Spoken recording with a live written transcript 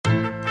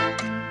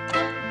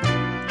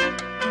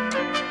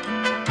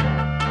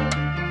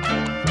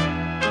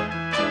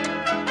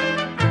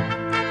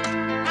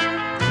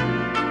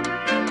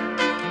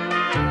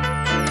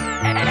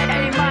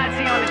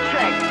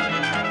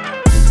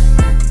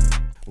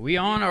We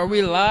on? Are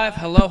we live?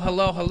 Hello,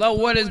 hello, hello.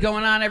 What is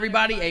going on,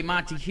 everybody? A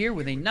Monty here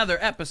with another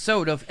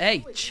episode of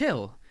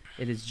Chill.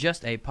 It is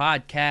just a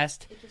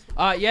podcast.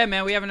 Yeah,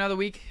 man, we have another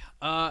week.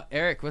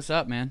 Eric, what's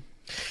up, man?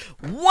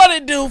 What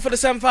it do for the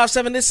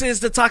 757? This is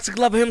the toxic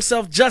lover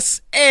himself,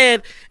 Just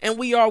Ed, and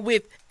we are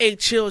with A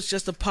Chill. It's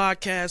just a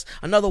podcast.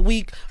 Another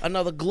week,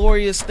 another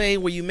glorious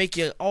thing where you make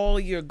all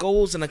your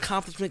goals and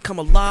accomplishments come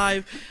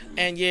alive.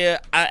 And yeah,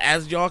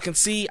 as y'all can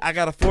see, I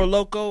got a Four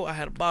Loko. I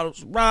had a bottle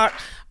of rock.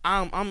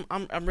 I'm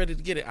ready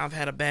to get it. I've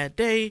had a bad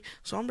day,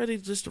 so I'm ready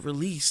just to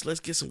release. Let's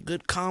get some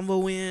good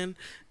convo in.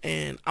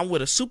 And I'm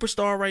with a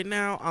superstar right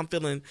now. I'm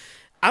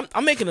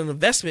making an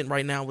investment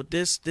right now with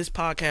this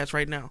podcast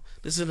right now.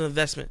 This is an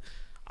investment.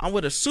 I'm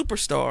with a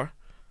superstar,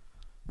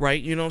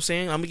 right? You know what I'm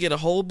saying? I'm going to get a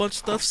whole bunch of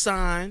stuff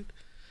signed.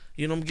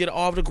 You know, I'm going to get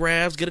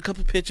autographs, get a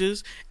couple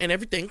pictures, and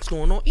everything's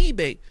going on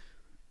eBay.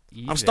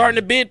 I'm starting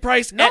the bid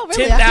price at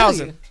really,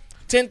 $10,000.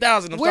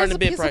 $10,000. I'm Where's starting the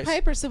bid price. Where's the piece of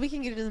paper so we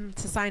can get them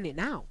to sign it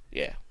now?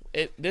 Yeah.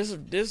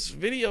 This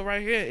video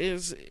right here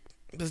is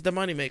the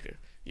moneymaker.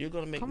 You're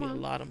going to make me a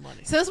lot of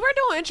money. Since we're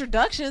doing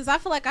introductions, I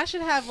feel like I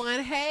should have one.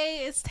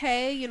 Hey, it's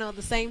Tay. You know,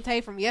 the same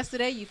Tay from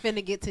yesterday. You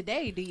finna get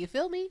today. Do you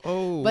feel me?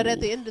 Oh. But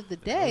at the end of the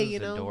day, you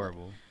know.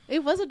 Adorable.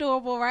 It was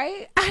adorable,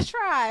 right? I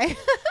try.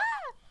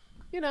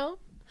 You know.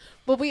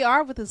 But we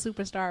are with a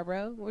superstar,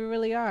 bro. We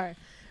really are.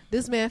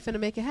 This man finna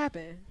make it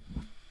happen.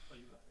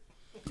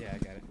 Yeah, I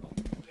got it.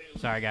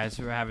 Sorry, guys.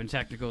 We're having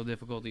technical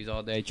difficulties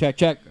all day.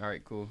 Check. All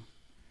right, cool.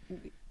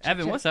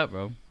 Evan, what's up,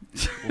 bro?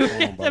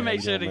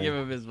 Make sure to give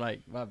him his mic.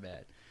 My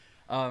bad.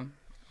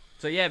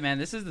 So yeah, man,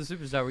 this is the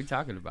superstar we're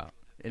talking about.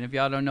 And if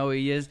y'all don't know who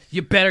he is,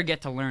 you better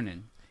get to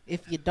learning.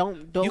 If you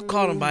don't you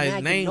call him by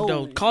his name,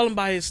 though. Call him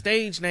by his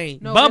stage name.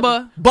 No,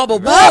 Bubba.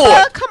 Bubba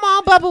Ward. Come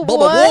on, Bubba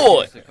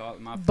Ward.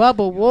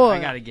 Bubba Ward.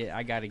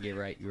 I gotta get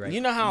right. You're right. You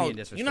know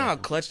how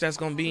clutch that's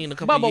gonna be in a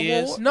couple of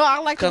years. No, I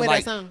like the way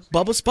that sounds.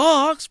 Bubba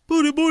Sparks,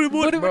 booty. No,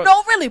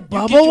 really,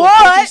 Bubba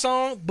Ward.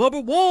 Song,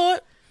 Bubba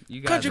Ward.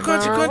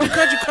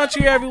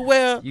 Country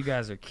everywhere. You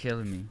guys are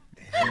killing me.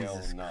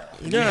 Hell no.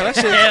 Yeah,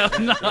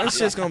 that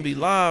shit's gonna be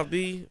live,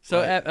 B.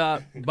 So,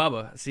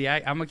 Bubba, see,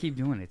 I'm gonna keep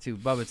doing it too,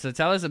 Bubba. So,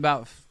 tell us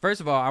about.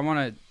 First of all, I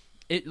want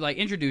to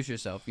introduce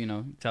yourself. You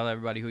know, tell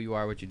everybody who you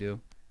are, what you do.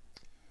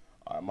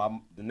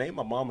 The name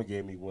my mama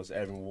gave me was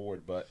Evan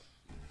Ward, but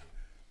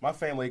my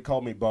family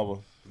called me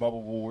Bubba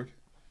Ward.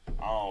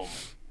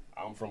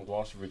 I'm from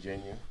Gloucester,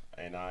 Virginia,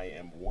 and I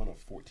am one of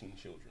 14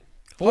 children.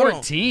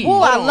 14.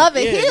 Oh, I love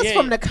it. He's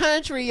from the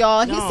country,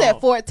 y'all. He said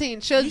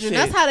 14 children.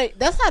 That's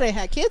how they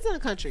had kids in the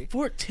country.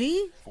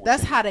 14?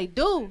 That's how they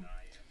do.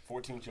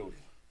 14 children.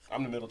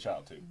 I'm the middle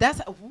child too.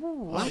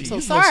 I'm so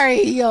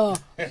sorry, yo. You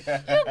get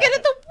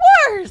it the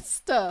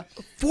worst.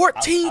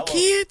 14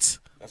 kids?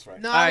 That's right.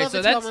 No, I love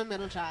it too. I'm a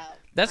middle child.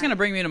 That's gonna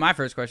bring me to my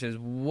first question: is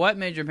what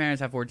made your parents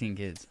have 14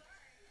 kids?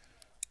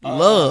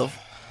 Love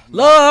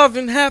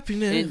and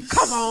happiness.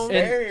 Come on.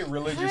 Very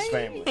religious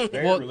family.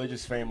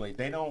 Religious family.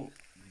 They don't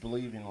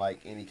believe in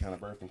like any kind of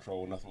birth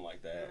control, nothing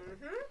like that.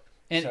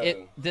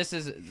 And this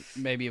is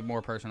maybe a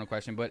more personal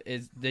question, but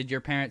did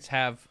your parents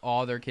have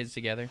all their kids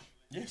together?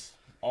 Yes,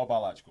 all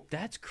biological.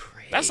 That's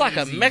crazy. That's like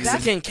a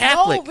Mexican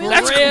Catholic. Really?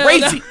 That's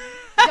crazy.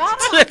 Y'all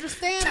don't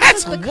understand.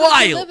 That's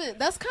wild.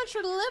 That's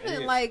country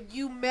living. Like,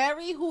 you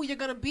marry who you're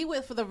gonna be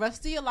with for the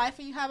rest of your life,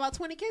 and you have about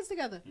 20 kids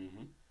together.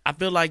 Mm-hmm. I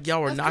feel like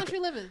y'all were That's not country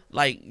living.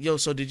 Like, yo.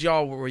 So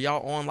were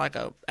y'all on like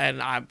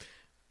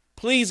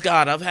please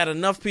God, I've had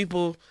enough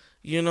people,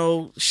 you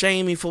know,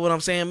 shame me for what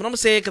I'm saying, but I'm gonna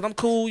say it because I'm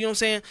cool. You know what I'm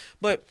saying?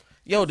 But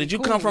yo, did you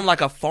come from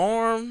like a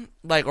farm,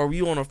 like, or were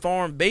you on a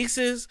farm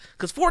basis?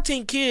 Because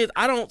 14 kids,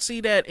 I don't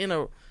see that in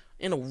a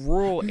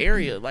rural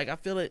area. Like, I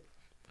feel it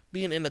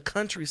being in the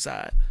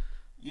countryside.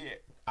 Yeah,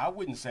 I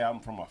wouldn't say I'm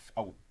from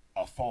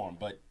a farm,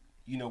 but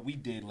you know, we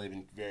did live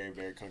in very,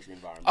 very country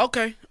environment.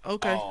 Okay.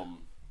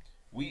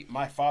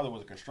 My father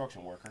was a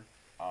construction worker.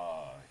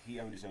 He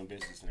owned his own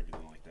business and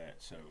everything like that.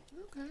 So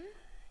okay.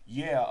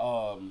 Yeah,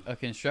 a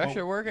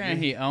construction worker,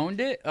 and he owned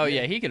it. Oh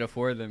yeah, he could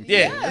afford them.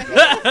 Yeah,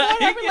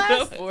 he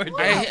could afford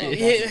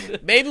them.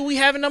 Maybe we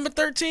having number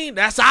 13.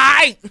 That's all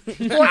right.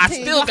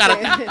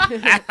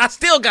 I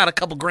still got a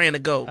couple grand to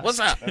go.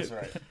 What's up? That's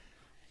right.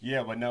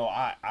 Yeah, but no,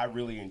 I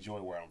really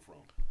enjoy where I'm from.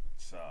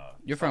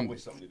 You're from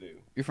something to do.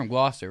 You're from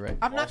Gloucester, right?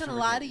 I'm not gonna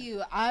lie to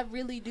you. I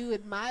really do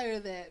admire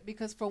that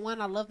because, for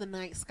one, I love the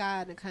night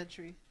sky in the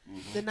country.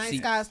 Mm-hmm. The night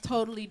sky is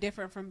totally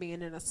different from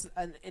being in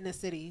a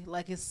city.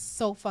 Like, it's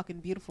so fucking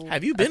beautiful.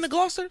 Have you been to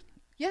Gloucester?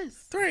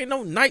 Yes. There ain't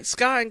no night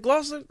sky in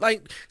Gloucester.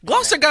 Like,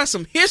 Gloucester got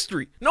some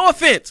history. No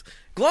offense.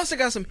 Gloucester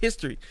got some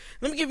history.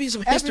 Let me give you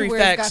some history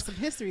facts. Got some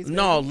history.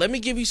 No, let me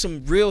give you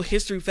some real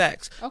history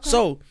facts. Okay.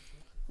 So,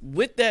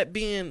 with that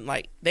being,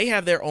 like, they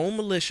have their own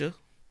militia.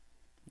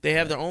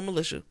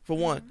 For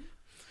one.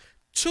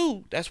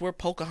 2, that's where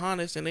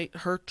Pocahontas and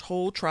her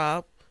whole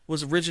tribe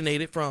was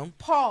originated from.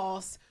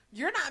 Pause.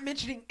 You're not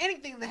mentioning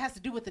anything that has to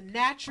do with the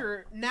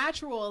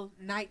natural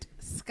night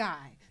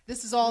sky.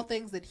 This is all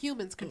things that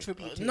humans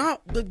contribute to. No,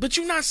 but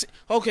you're not.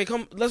 Okay,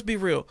 let's be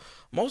real.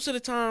 Most of the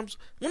times,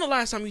 when the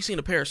last time you seen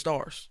a pair of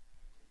stars?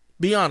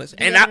 Be honest,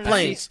 Yeah, and not no, I see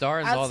planes.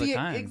 stars I all see the it-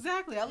 time.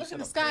 Exactly. I look said in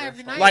the a sky pair every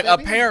of night. Like a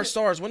baby. pair of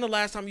stars. When the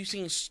last time you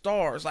seen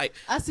stars? Like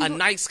I see a the-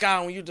 night sky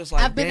when you just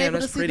like, I've been damn, able to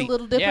that's see pretty. the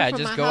Little Dipper Yeah, from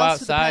just my go house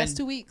for the outside. past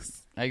 2 weeks.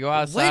 I go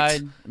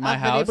outside my I've been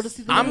house. able to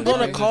see the I'm Little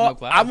gonna Dipper. call.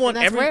 clouds. I want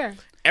And that's rare.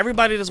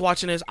 everybody that's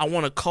watching this. I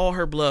want to call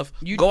her bluff.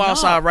 You- Go no.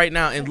 outside right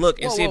now and look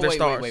and Whoa, see if whoa, there's wait,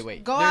 stars.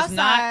 wait. Go There's outside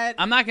not.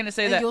 I'm not gonna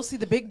say And that you'll see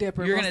the Big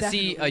Dipper. you're most gonna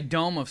see a definitely.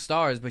 dome of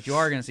stars, but you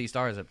are gonna see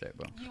stars up there,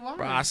 bro. You are.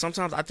 Bro,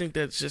 sometimes I think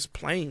that's just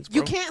planes. Bro.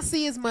 You can't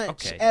see as much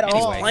Okay, at anyway.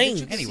 all. That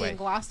you can Anyway. see in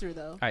Gloucester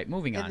though. All right,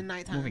 moving In on. the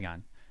nighttime. Moving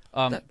on.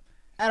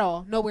 At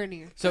all, nowhere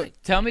near. So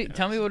tell me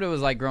what it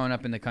was like growing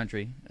up in the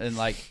country, and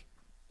like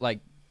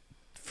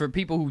for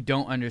people who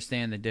don't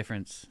understand the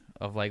difference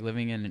of like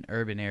living in an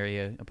urban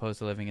area opposed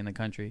to living in the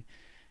country.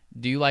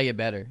 Do you like it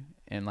better?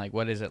 And like,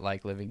 what is it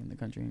like living in the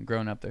country and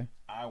growing up there?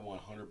 I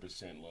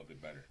 100% loved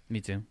it better.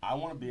 Me too. I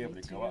want to be able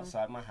Me to too. go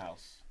outside my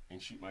house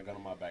and shoot my gun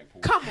on my back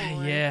porch. Come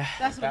on. Yeah.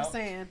 That's what I'm Without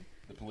saying.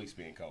 The police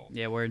being called.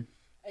 Yeah, word.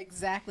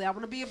 Exactly. I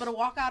want to be able to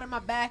walk out in my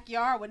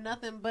backyard with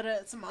nothing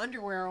but some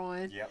underwear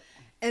on Yep.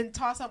 and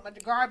toss out my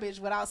garbage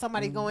without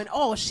somebody going,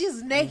 "Oh,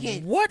 she's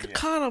naked." What Yeah.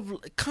 kind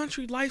of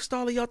country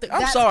lifestyle are y'all think? I'm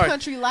That's sorry.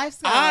 country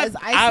lifestyle. I've, is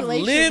I've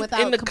isolation lived without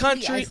in the complete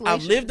country. I've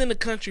isolation. lived in the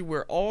country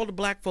where all the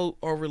black folk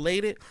are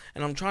related,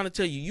 and I'm trying to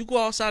tell you, you go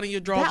outside in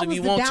your drawers That if was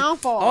you the want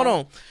downfall. to. Hold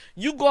on,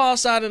 you go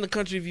outside in the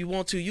country if you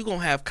want to. You gonna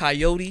have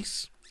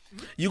coyotes.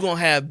 You gonna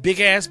have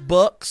big ass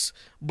bucks,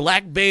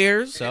 black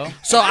bears. So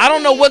I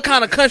don't know what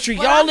kind of country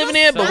But y'all I'm living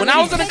just- in, but I'm when I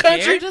was in the just taking-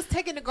 country, I'm just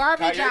taking the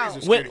garbage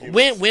Coyotes out. are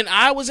when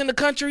I was in the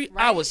country,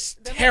 I Right. was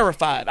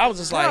terrified. I was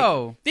just like,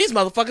 Bro. these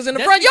motherfuckers in the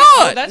That's front because-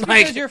 yard. That's Like,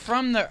 because you're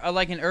from the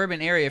like an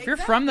urban area. If you're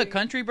from the Exactly.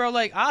 country, bro,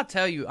 like I'll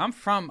tell you,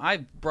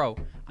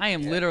 I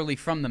am literally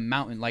from the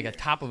mountain, like a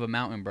top of a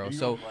mountain, bro. New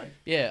So York, right?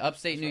 yeah,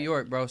 upstate New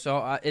York, bro.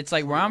 So it's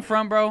like where I'm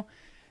from, bro.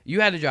 You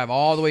had to drive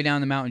all the way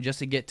down the mountain just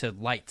to get to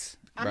lights.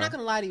 I'm bro. not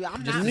gonna lie to you.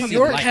 I'm Just not New from the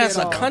York country has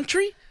at a all.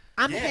 country.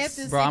 I'm Yes.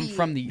 Hampton Bro, I'm City.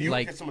 from the New York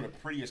like, is some of the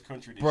prettiest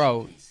country that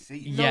Bro, you can see.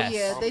 yes.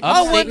 yeah, they do.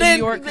 Oh, well Upstate New then,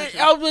 York.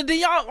 then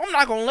y'all, I'm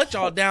not gonna let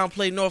y'all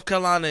downplay North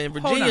Carolina and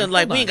Hold Virginia. on,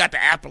 like hold we ain't on. got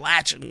the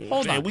Appalachian.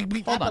 Hold man. on, We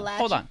hold on,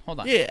 Appalachian. hold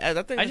on. yeah.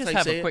 I think I that's just how you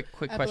have say a it. quick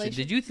question. Appalachian.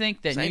 Did you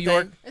think that Same New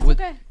York? thing. It's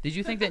would- okay. Did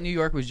you think that New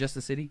York was just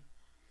a city?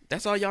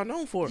 That's all y'all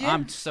known for. Yeah.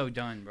 I'm so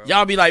done, bro.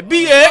 Y'all be like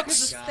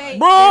It's a BX, state.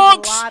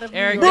 Bronx, There's a lot of New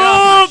Eric, York. get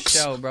off my Bronx,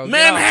 show, bro.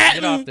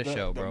 Manhattan. Get off the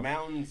show, bro. The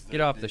mountains, Get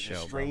off the show,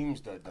 bro.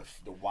 streams,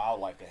 the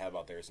wildlife they have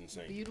out there is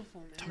insane.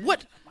 Beautiful, man.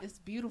 What? It's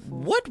beautiful.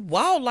 What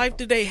wildlife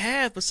do they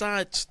have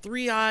besides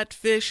three-eyed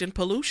fish and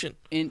pollution?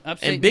 In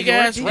upstate And big New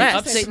York, ass in rats.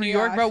 upstate New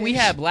York, bro, we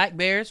Fish. had black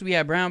bears, we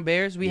had brown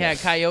bears, we had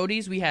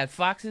coyotes, we had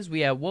foxes,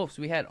 we had wolves,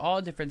 we had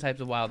all different types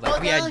of wildlife.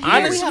 Well, we down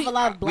had here deer, we have a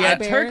lot of we black had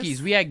bears.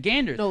 turkeys, we had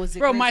ganders. No, it's a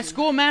bro, my grizzly.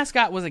 school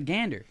mascot was a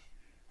gander.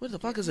 What the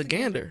fuck is a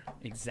gander?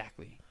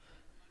 Exactly.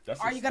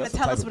 Are you gonna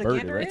tell us what a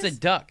gander is? It's a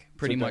duck,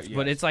 pretty It's a much, duck,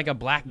 but yes. it's like a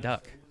black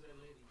duck.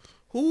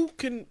 Who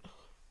can?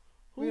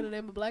 We're gonna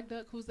name a black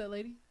duck. Who's that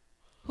lady?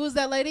 Who's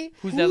that lady?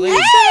 Who's that lady?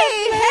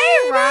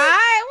 Hey,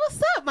 Ryan.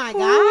 What's up, my guy?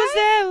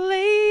 that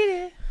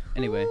lady?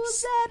 Anyway,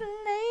 Who's that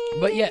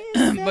lady? But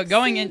yeah, but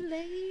going in- Sexy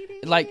lady?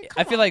 like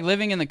I Come feel on. like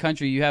living in the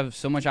country, you have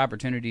so much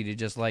opportunity to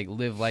just like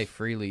live life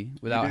freely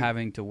without do.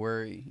 having to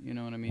worry. You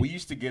know what I mean? We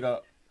used to get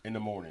up in the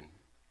morning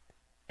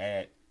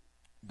at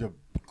the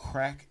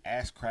crack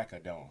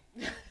of dawn,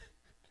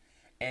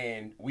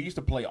 and we used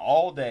to play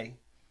all day,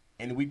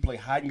 and we'd play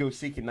hide and go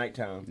seek at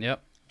nighttime.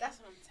 Yep. That's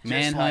what I'm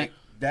saying. Just Manhunt. like,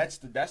 that's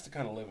the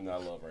kind of living that I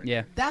love right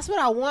Yeah. That's what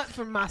I want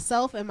for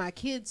myself and my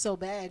kids so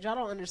bad. Y'all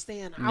don't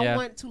understand. I Yeah.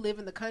 want to live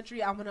in the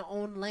country. I want to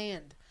own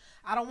land.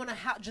 I don't want to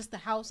just a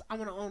house. I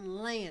want to own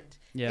land.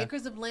 Yeah.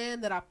 Acres of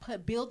land that I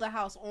build the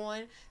house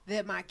on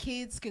that my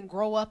kids can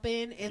grow up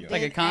in and Yeah. then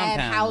Like a compound add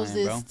land,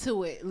 houses bro.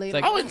 to it later.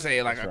 like- I on. wouldn't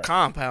say like That's a right.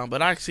 compound,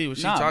 but I see what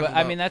she's No, talking but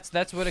about. I mean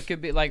that's what it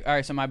could be like. All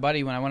right, so my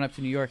buddy, when I went up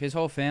to New York, his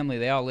whole family,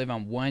 they all live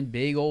on one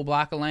big old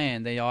block of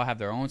land. They all have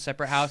their own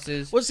separate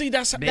houses. well, see,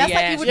 that's Big That's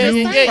like ass you were yeah, just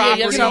yeah, saying. yeah,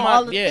 you that's know, how my-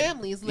 all the yeah.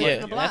 families live Yeah.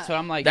 in the block. That's what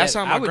I'm like. That's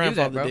yeah, how my I would do that,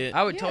 grandfather bro. did.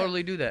 I would Yeah.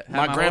 totally do that. Have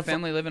My my, whole grandfa-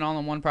 family living all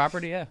on one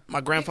property. Yeah. My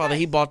grandfather,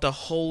 he bought the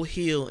whole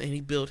hill, and he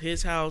built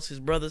his house, his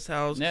brother's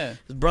house, Yeah.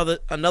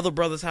 another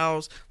brother's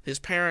house, his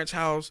parents'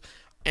 house,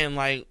 and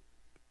like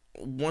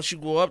once you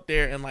go up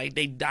there and like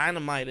they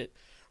dynamited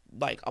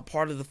like a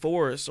part of the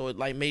forest, so it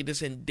like made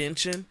this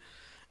indention,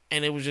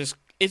 and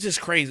it's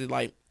just crazy.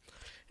 Like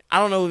I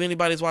don't know if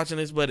anybody's watching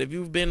this, but if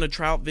you've been to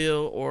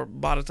Troutville or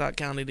Botetourt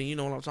County, then you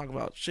know what I'm talking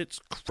about. Shit's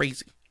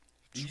crazy.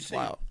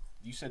 Wow.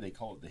 You said they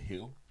call it the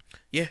hill.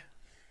 Yeah.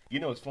 You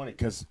know, it's funny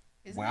because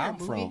Isn't where there I'm a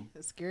movie, from,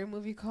 a scary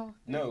movie called?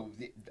 no,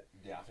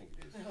 yeah, I think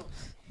it is.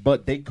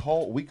 But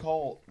we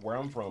call where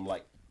I'm from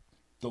like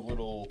the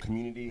little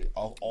community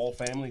of all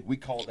family. We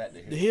call that the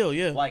hill. The hill,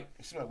 yeah. Like,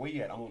 it's like, where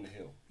you at? I'm on the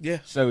hill. Yeah.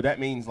 So that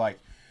means like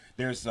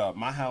there's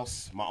my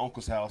house, my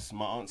uncle's house,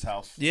 my aunt's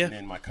house, Yeah. and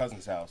then my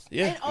cousin's house.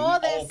 Yeah. And all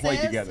we that all play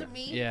says together. to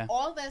me, Yeah.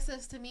 all that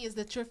says to me is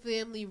that your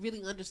family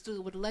really understood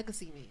what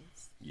legacy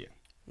means. Yeah.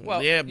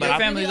 Well, yeah, your but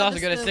family's really also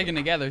good at understood- sticking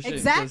together. Shit,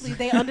 Exactly, 'cause-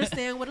 they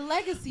understand what a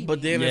legacy but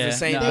means. then Yeah, at the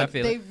same no, I time,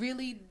 feel they it.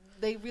 really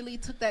they really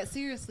took that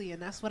seriously,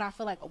 and that's what I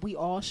feel like we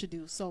all should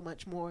do so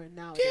much more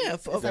now. Yeah,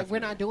 it's like we're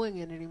not doing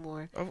it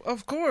anymore.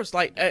 Of course,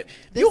 like this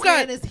you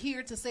man got is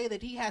here to say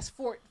that he has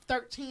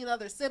 13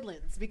 other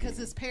siblings because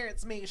his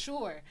parents made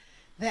sure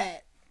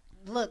that.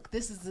 Look,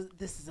 this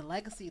is a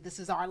legacy. This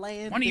is our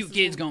land. One of you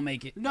kids gonna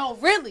make it. No,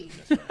 really.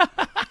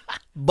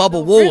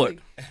 Bubba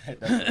Ward.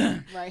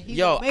 Really. Right.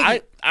 Yo,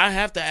 I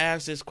have to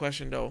ask this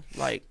question though.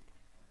 Like,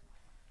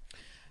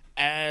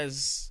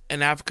 as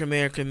an African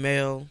American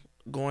male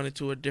going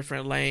into a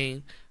different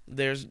lane,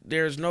 there's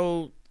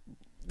no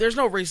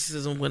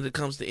racism when it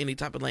comes to any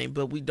type of lane,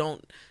 but we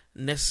don't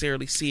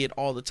necessarily see it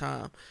all the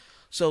time.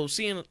 So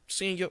seeing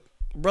your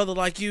brother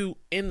like you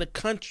in the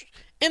country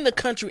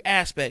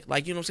aspect,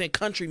 like, you know what I'm saying,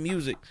 country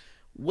music,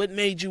 what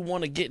made you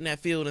want to get in that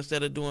field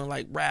instead of doing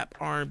like rap,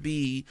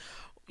 R&B,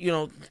 you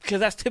know, because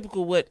that's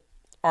typical what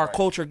our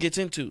culture gets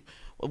into.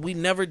 We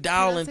never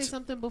dial into. Can I say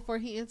something before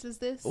he answers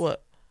this?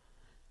 What?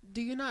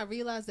 Do you not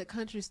realize that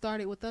country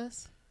started with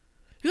us?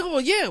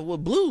 Well,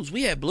 blues.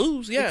 We had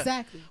blues, yeah.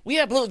 Exactly. We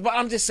had blues, but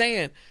I'm just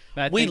saying,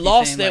 we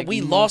lost that. Like, we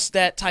lost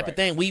that type of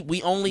thing.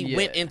 We only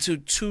went into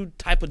two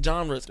type of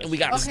genres, and we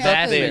got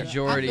stuck there.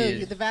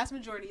 The vast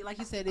majority, like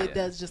you said, it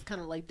does just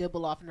kind of like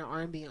dibble off in the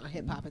R&B and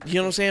hip hop. You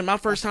know what I'm saying? My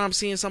first time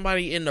seeing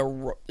somebody in the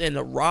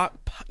rock,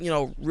 you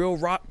know, real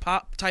rock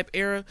pop type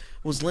era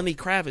was Lenny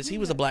Kravitz. He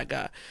was a black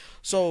guy.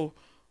 So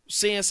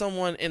seeing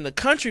someone in the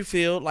country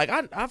field, like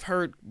I've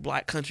heard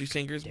black country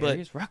singers,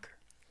 Darius Rucker.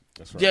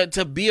 That's right. Yeah,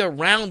 to be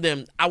around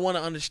them, I want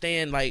to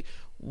understand, like,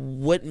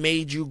 what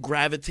made you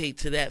gravitate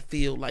to that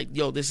field? Like,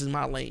 yo, this is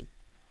my lane.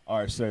 All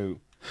right, so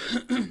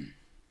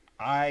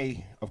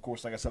of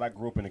course, like I said, I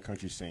grew up in the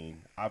country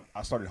scene.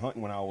 I started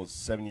hunting when I was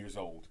 7 years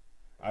old.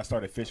 I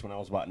started fishing when I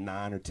was about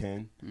 9 or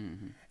 10.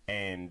 Mm-hmm.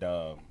 And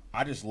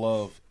I just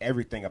love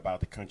everything about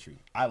the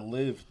country. I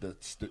live the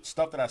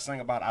stuff that I sing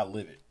about, I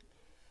live it.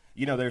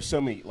 You know, there's so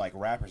many, like,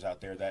 rappers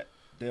out there that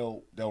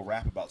they'll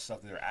rap about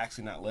stuff that they're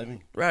actually not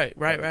living. Right.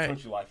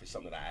 Country life is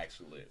something that I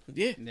actually live.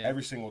 Yeah.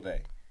 Every single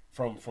day.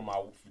 From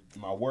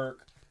my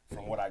work,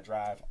 from what I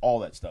drive, all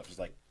that stuff. It's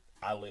like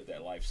I live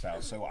that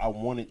lifestyle. So I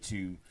wanted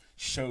to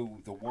show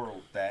the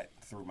world that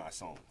through my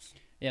songs.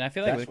 Yeah, and I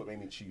feel like that's what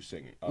made me choose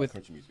singing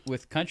country music.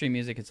 With country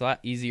music, it's a lot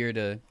easier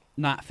to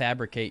not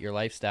fabricate your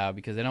lifestyle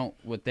because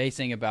what they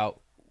sing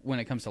about when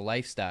it comes to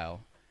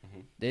lifestyle,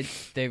 they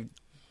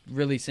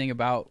really sing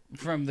about,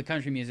 from the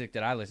country music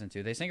that I listen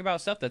to, they sing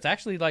about stuff that's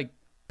actually like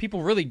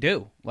people really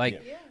do.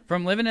 Like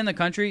from living in the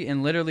country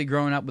and literally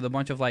growing up with a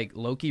bunch of like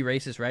low-key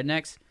racist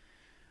rednecks,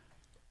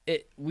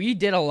 we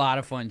did a lot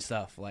of fun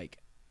stuff, like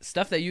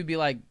stuff that you'd be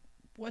like,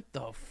 what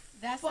the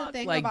That's fuck? The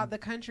thing like, about the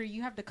country.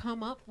 You have to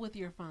come up with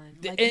your fun.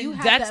 Like, and you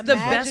have that's to the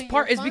best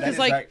part is fun. because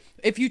like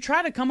if you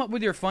try to come up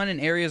with your fun in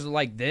areas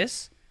like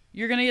this,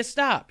 you're gonna get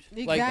stopped.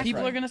 Exactly. Like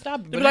people are gonna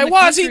stop. But like,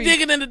 why is he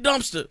digging in the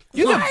dumpster?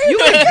 You can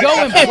go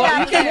and blow.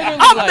 You can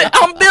literally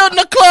I'm building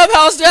a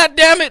clubhouse. God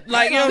damn it!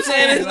 Like, you know what I'm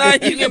saying? It's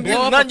not you can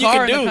blow up a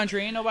car in the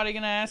country. Ain't nobody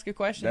gonna ask a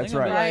question. That's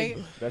right.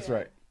 That's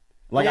right.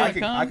 Like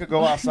I could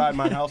go outside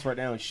my house right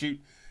now and shoot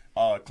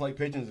clay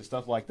pigeons and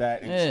stuff like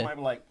that, and somebody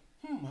be like,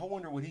 I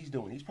wonder what he's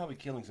doing. He's probably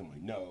killing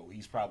somebody. No,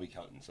 he's probably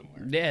hunting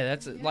somewhere. Yeah,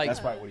 that's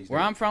probably what he's where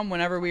doing. I'm from.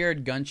 Whenever we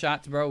heard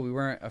gunshots, bro, we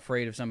weren't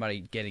afraid of somebody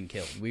getting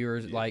killed. We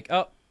were like,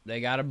 oh, they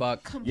got a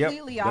buck.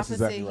 Completely opposite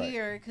exactly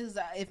here, because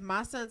if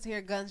my sons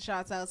hear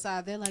gunshots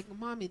outside, they're like,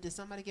 "Mommy, did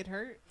somebody get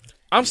hurt?"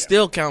 I'm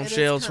still counting It is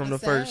shells from kinda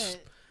the first.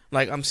 sad.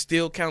 Like, I'm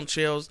still counting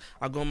shells.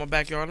 I go in my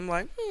backyard. I'm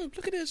like,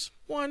 look at this.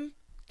 1,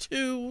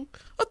 2,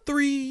 a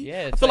 3.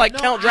 Yeah, I feel like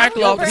Count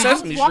Dracula off the Sesame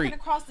I was walking Street.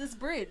 across this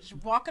bridge,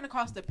 walking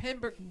across the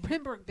Pembroke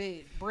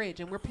Bridge,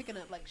 and we're picking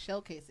up like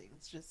shell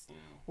casings, just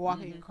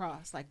walking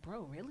across. Like,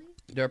 bro, really?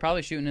 They're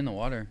probably shooting in the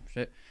water.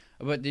 Shit.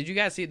 But did you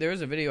guys see? There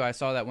was a video I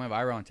saw that went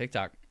viral on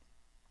TikTok.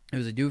 It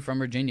was a dude from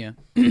Virginia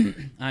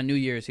on New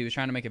Year's. He was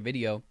trying to make a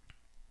video.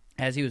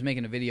 As he was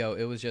making a video,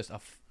 it was just a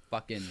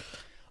fucking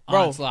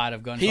onslaught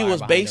of gunfire. He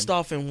was based him.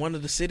 off in one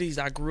of the cities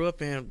I grew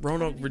up in,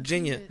 Roanoke,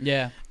 Virginia.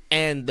 Yeah.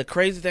 And the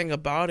crazy thing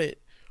about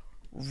it,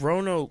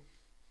 Roanoke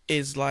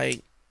is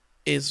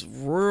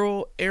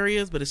rural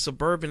areas, but it's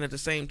suburban at the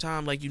same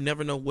time. Like, you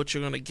never know what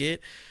you're going to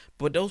get.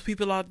 But those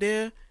people out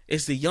there,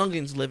 it's the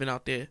youngins living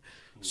out there.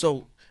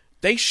 So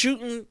they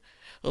shooting.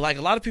 Like,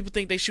 a lot of people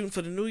think they shooting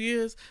for the New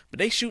Year's, but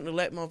they shooting to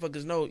let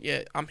motherfuckers know,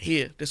 yeah, I'm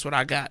here. This is what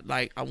I got.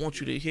 Like, I want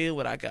you to hear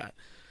what I got.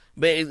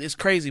 But it's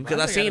crazy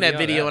because I seen that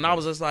video and I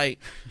was just like,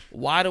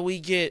 why do we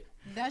get?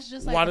 That's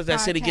just like why does that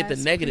city get the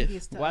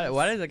negative? Why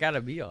does it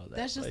gotta be all that?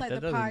 That's just like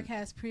the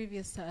podcast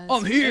previous to us.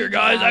 I'm here,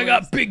 guys. I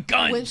got big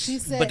guns. When she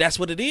said, but that's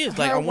what it is.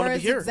 Like, I want to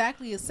be here.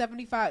 Exactly, is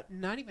 75.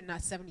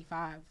 Not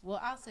 75. Well,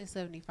 I'll say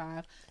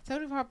 75.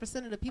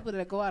 75% of the people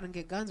that go out and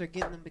get guns are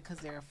getting them because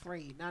they're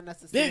afraid, not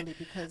necessarily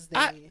because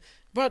they.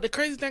 But the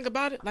crazy thing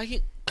about it,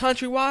 like,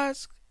 country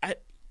wise, I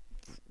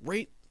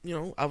was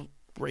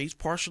raised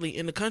partially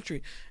in the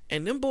country,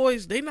 and them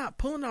boys, they not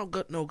pulling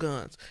out no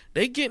guns.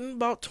 They getting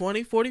about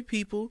 20, 40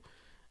 people.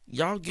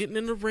 Y'all getting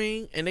in the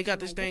ring, and they got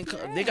this thing.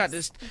 They got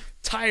this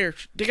tire.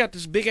 They got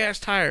this big ass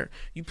tire.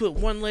 You put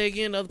one leg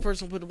in, the other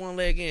person put the one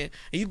leg in,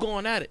 and you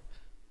going at it.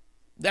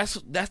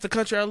 That's the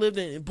country I lived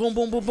in. Boom,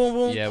 boom, boom, boom,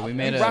 boom. Yeah, we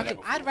made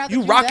I'd rather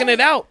you do rocking that. it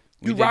out.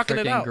 We You did rocking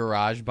it freaking out.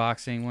 garage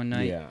boxing one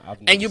night. Yeah,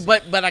 And you,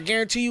 but I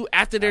guarantee you,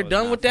 after they're was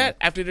done not with fun.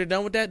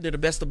 that, they're the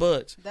best of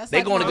buds. That's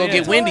They're like going to go my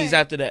get toy. Wendy's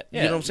after that.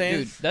 Yeah, You know what I'm saying?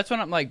 Dude, that's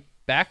when I'm like,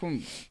 back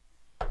when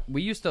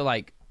we used to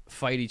like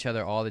fight each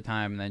other all the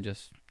time and then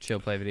just chill,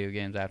 play video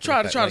games after.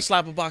 Try the to fact.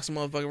 slap a boxing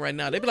motherfucker right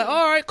now. They be like,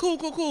 all right, cool.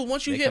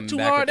 Once you They hit coming too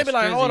back hard, they with be the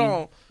like, hold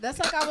strizzy. on. That's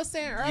like I was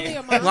saying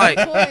earlier. My Like-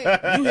 Uncle Toy.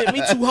 You hit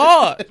me too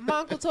hard. My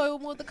Uncle Toy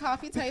would move the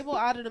coffee table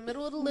out in the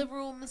middle of the living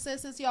room and said,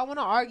 "Since y'all want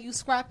to argue,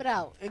 scrap it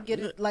out and get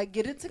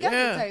it together,"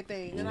 Yeah. type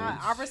thing. And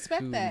I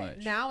respect Too that. much.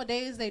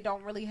 Nowadays, they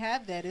don't really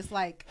have that. It's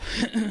like,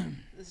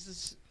 it's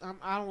just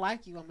I don't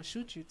like you. I'm gonna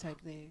shoot you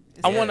type thing.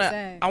 It's I really wanna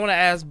sad.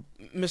 ask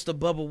Mr.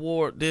 Bubba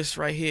Ward this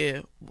right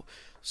here.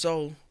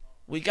 So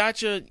we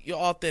got your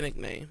authentic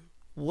name.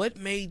 What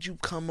made you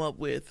come up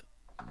with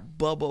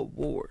Bubba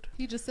Ward?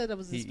 He just said that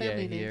was his He-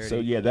 family yeah, he name. already- So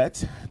yeah,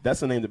 that's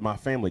the name that my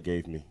family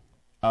gave me.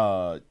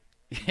 Yeah,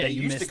 They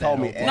you used to missed call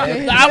that me whole part.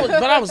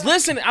 Evan. I was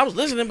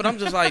listening, but I'm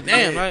just like,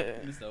 damn.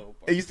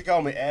 They used to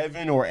call me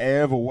Evan or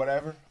Ev or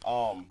whatever.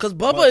 Because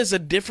Bubba but is a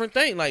different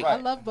thing. Like, I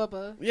love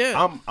Bubba.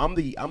 yeah. I'm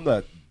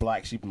the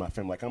black sheep in my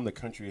family. Like I'm the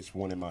countryest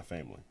one in my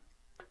family.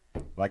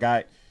 Like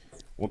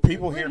when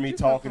people Where hear did me you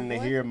come talking from, and they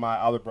boy? hear my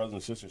other brothers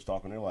and sisters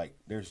talking, they're like,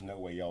 "There's no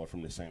way y'all are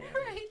from the same area."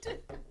 Right.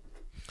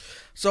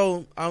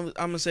 So I'm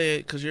gonna say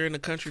it because you're in the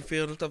country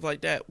field and stuff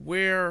like that.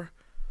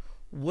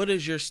 What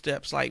is your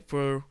steps like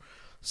for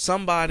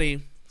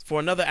somebody, for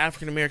another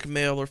African American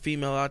male or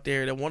female out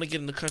there that want to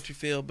get in the country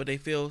field, but they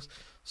feel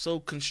so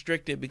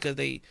constricted because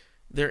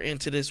they're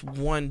into this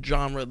one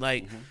genre?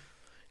 Like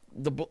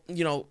the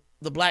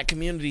black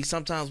community,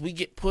 sometimes we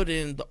get put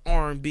in the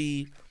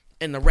R&B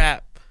and the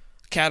rap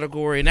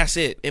category, and that's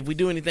it. If we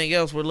do anything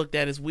else, we're looked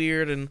at as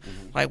weird and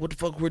like, what the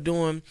fuck we're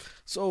doing.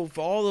 So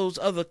for all those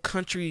other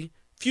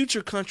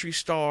future country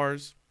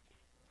stars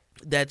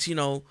that's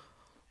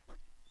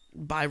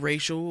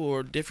biracial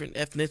or different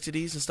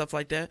ethnicities and stuff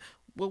like that,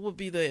 what would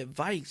be the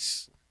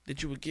advice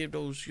that you would give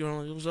those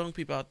young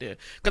people out there?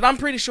 Because I'm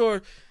pretty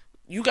sure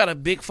you got a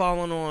big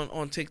following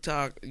on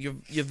TikTok. Your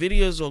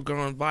videos are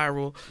going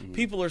viral.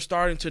 People are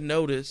starting to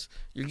notice.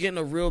 You're getting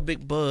a real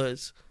big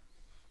buzz.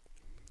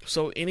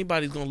 So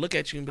anybody's gonna look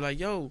at you and be like,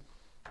 "Yo,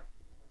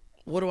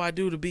 what do I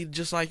do to be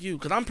just like you?"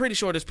 Because I'm pretty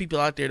sure there's people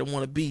out there that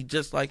want to be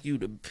just like you,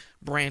 to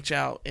branch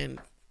out and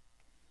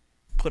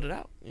put it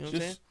out. You know what I'm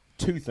saying? Just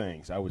two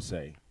things I would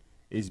say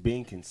is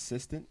being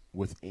consistent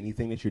with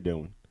anything that you're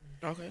doing,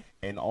 Okay.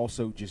 and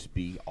also just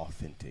be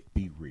authentic,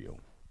 be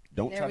real.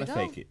 Don't There try we to go.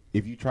 fake it.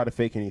 If you try to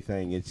fake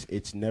anything,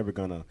 it's never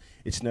gonna.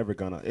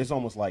 It's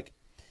almost like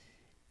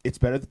it's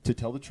better to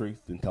tell the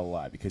truth than tell a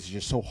lie, because it's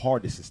just so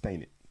hard to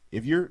sustain it.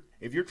 If you're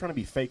trying to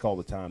be fake all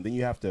the time, then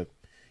you have to,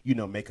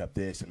 make up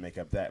this and make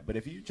up that. But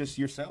if you just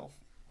yourself,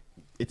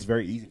 it's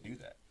very easy to do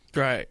that.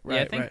 Right.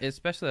 Yeah, I think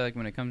especially like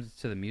when it comes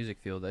to the music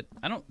field, that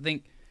I don't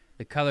think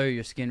the color of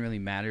your skin really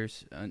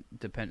matters. And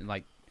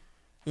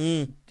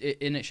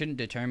it shouldn't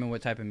determine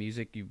what type of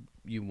music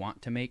you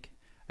want to make.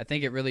 I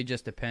think it really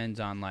just depends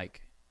on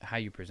like how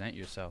you present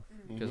yourself.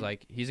 Because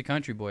like he's a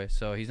country boy,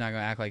 so he's not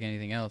gonna act like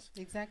anything else.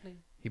 Exactly.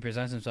 He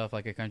presents himself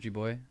like a country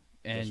boy,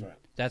 and That's right.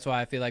 that's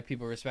why I feel like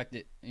people respect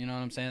it. You know what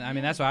I'm saying? I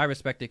mean, that's why I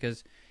respect it,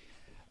 because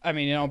I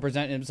mean,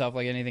 present himself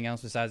like anything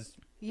else besides.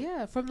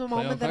 Yeah, from the Play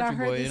on moment that I Country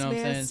heard Boy, you this know what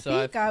I'm man saying?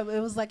 So speak, it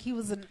was like he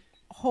was an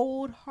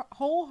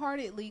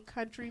wholeheartedly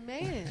country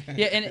man.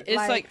 Yeah, and it's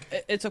like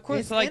it's of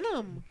course It's like in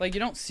him. like you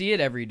don't see it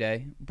every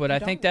day, but I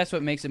think don't. that's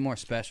what makes it more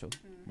special.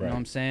 You know what Right.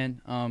 I'm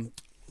saying?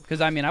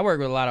 Because I mean, I work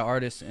with a lot of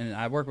artists and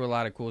I work with a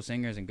lot of cool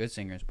singers and good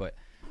singers, but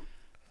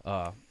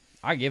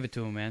I give it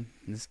to him, man.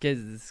 This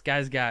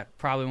guy's got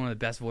probably one of the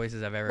best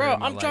voices I've ever heard. Bro, in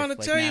my I'm trying life,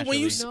 to tell you,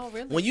 when naturally. No,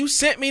 really. when you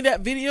sent me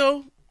that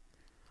video,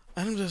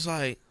 I'm just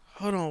like,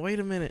 hold on, wait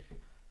a minute.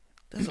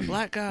 That's a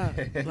black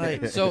guy.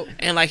 Like, So-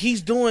 and like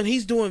he's doing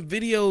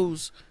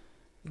videos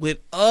with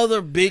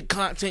other big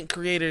content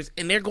creators,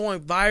 and they're going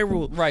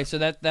viral. Right, so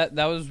that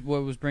was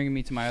what was bringing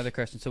me to my other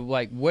question. So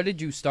like, what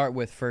did you start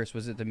with first?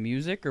 Was it the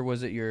music or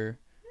was it your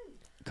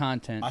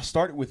content? I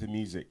started with the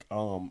music.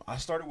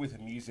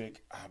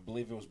 I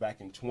believe it was back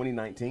in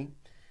 2019,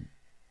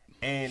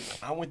 and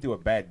I went through a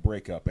bad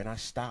breakup, and I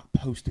stopped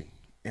posting.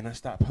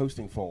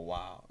 For a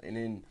while, and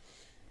then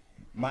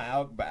my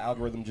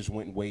algorithm just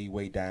went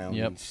way down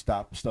and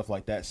stopped, stuff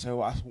like that.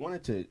 So I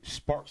wanted to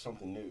spark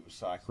something new,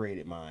 so I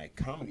created my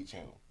comedy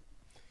channel,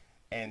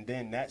 and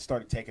then that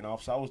started taking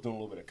off. So I was doing a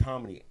little bit of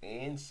comedy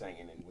and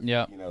singing, and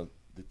with,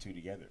 the two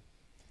together,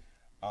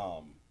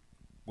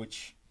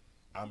 which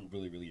I'm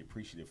really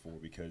appreciative for,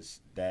 because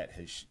that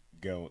has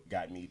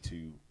got me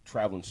to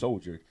Traveling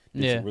Soldier.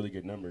 Did some really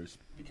good numbers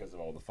because of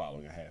all the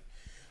following I have.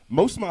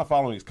 Most of my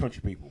following is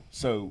country people,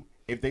 so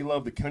if they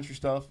love the country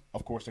stuff,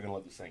 of course they're gonna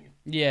love the singing.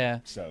 Yeah.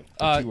 So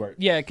the two are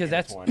because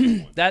that's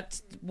intertwined.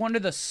 that's one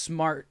of the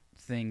smart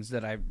things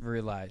that I've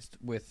realized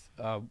with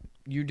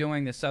you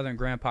doing the Southern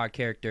Grandpa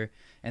character,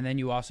 and then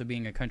you also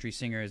being a country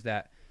singer, is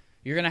that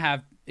you're gonna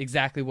have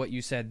exactly what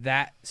you said,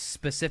 that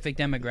specific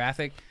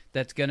demographic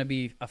that's gonna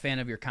be a fan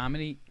of your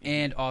comedy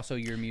and also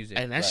your music.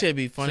 And that should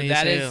be funny. So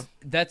as hell.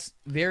 that's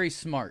very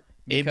smart.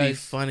 It'd be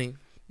funny.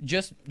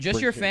 Just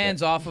your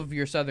fans off of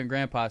your Southern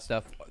Grandpa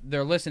stuff,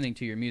 they're listening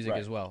to your music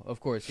as well,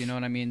 of course. You know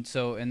what I mean?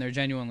 So, and they're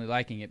genuinely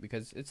liking it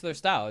because it's their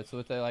style. It's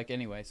what they like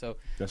anyway. So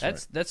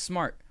that's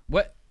smart.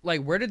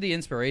 Where did the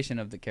inspiration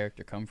of the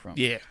character come from?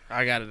 Yeah,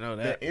 I gotta know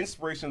that. The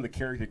inspiration of the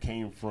character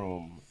came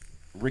from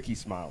Ricky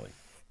Smiley.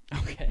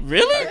 Okay.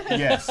 Really?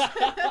 Yes.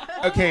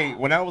 Okay,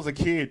 when I was a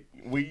kid,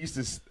 we used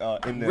to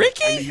in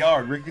the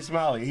yard. Ricky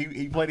Smiley.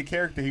 He played a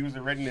character. He was a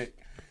redneck,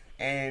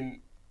 and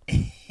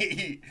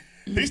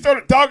he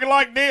started talking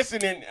like this,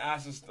 and then I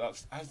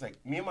was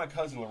like, me and my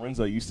cousin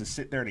Lorenzo used to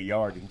sit there in the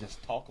yard and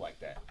just talk like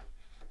that.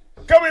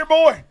 Come here,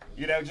 boy.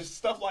 You know, just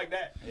stuff like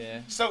that.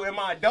 Yeah. So in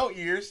my adult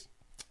years,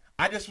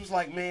 I just was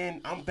like,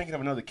 man, I'm thinking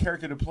of another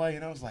character to play,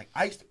 and I was like,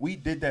 we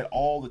did that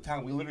all the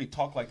time. We literally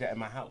talked like that in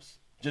my house,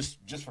 just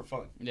for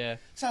fun. Yeah.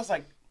 So I was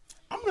like,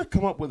 I'm gonna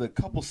come up with a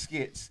couple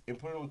skits and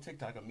put it on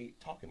TikTok of me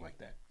talking like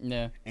that.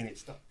 Yeah. And it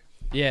stuck.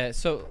 Yeah.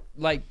 So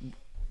like,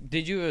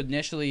 did you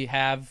initially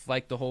have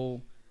like the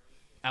whole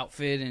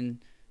outfit and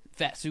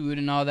fat suit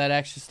and all that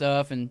extra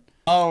stuff, and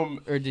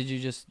or did you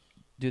just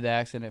do the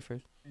accent at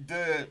first?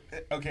 The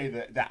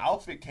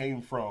outfit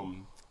came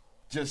from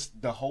just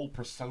the whole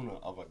persona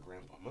of a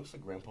grandpa. Most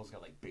of grandpas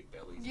got like big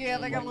bellies. Yeah,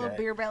 like a little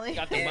beer belly.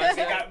 Got They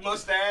got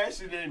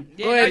mustache, and then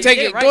Go ahead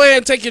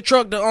and take your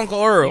truck to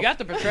Uncle Earl. You got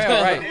the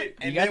portrayal right.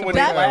 And you got then the when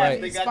they portrayal laughed,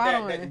 right. they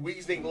got that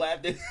wheezing laugh.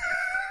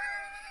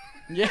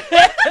 Yeah.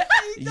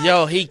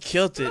 Yo, he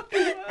killed it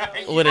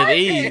with an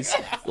ease.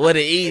 With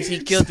an ease, he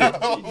killed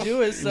it. You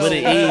do it so with an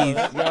ease.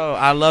 Yo,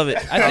 I love it.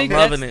 I'm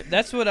loving it.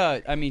 That's what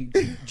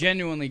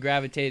genuinely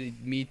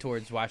gravitated me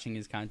towards watching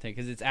his content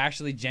because it's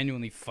actually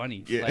genuinely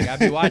funny. Yeah. Like I'd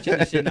be watching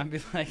this shit and I'd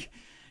be like,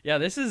 yeah,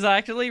 this is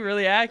actually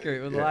really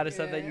accurate with a lot of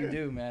stuff that you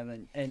do,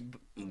 man. And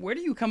where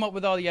do you come up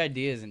with all the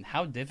ideas and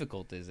how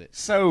difficult is it?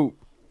 So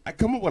I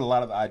come up with a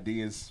lot of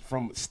ideas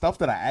from stuff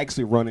that I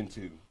actually run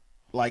into,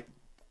 like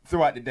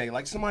throughout the day.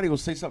 Like somebody will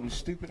say something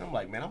stupid. I'm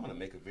like, man, I'm gonna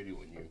make a video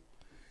on you.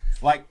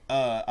 Like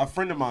a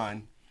friend of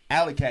mine,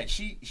 Alley Cat,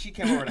 she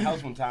came over to the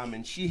house one time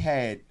and she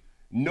had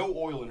no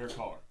oil in her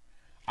car.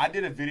 I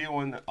did a video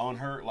on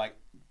her, like,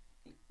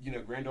 you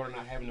know, granddaughter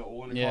not having no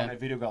oil in her car. And that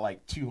video got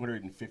like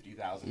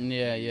 250,000.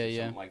 Yeah.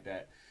 Something like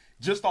that.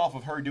 Just off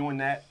of her doing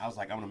that, I was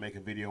like, I'm gonna make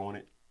a video on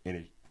it, and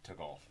it took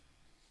off.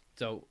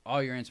 So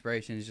all your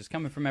inspiration is just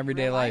coming from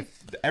everyday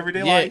life.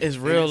 Everyday life. Yeah, it's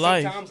real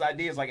life. Sometimes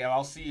ideas, like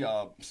I'll see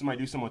somebody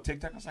do something on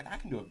TikTok. I was like, I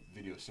can do a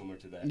video similar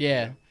to that.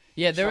 Yeah. You know?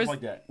 Yeah, there Stuff was.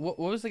 like that. What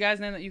was the guy's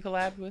name that you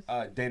collabed with?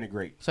 Dana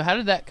Great. So how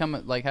did that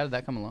come? Like, how did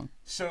that come along?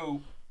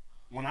 So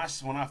when I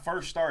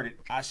first started,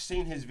 I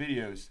seen his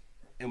videos,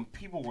 and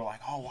people were like,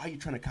 "Oh, why are you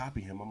trying to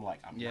copy him?" I'm like,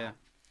 "I'm not."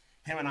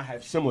 Him and I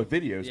have similar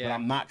videos, but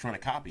I'm not trying to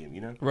copy him.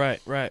 You know?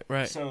 Right.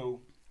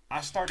 So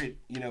I started,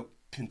 you know,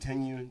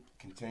 continuing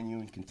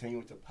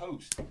to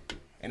post,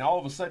 and all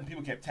of a sudden,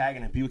 people kept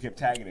tagging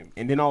him,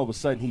 and then all of a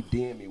sudden, he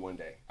DM'd me one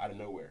day out of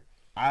nowhere.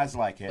 I was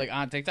like,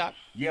 on TikTok?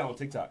 Yeah, on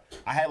TikTok.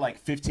 I had like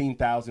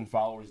 15,000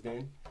 followers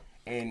then,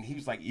 and he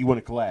was like, "You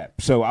want to collab?"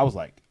 So I was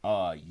like,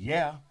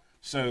 yeah.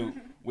 So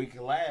we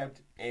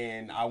collabed,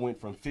 and I went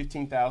from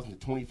 15,000 to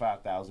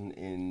 25,000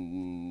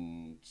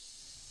 in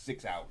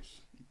 6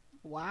 hours.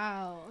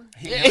 Wow.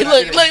 Hey,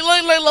 look,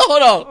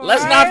 hold on.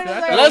 Let's not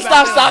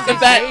stop the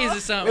fact.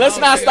 Let's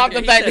not stop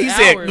the fact that he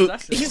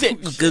said,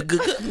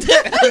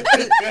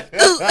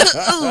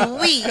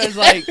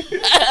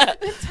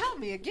 tell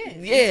me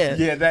again.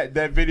 Yeah,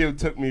 that video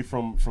took me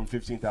from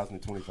 15,000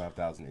 to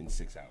 25,000 in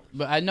 6 hours.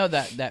 But I know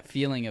that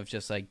feeling of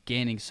just like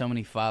gaining so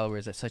many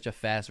followers at such a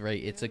fast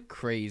rate. It's a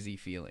crazy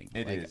feeling.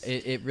 It is.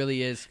 It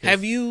really is.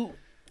 Have you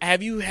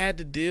had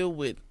to deal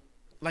with,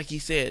 like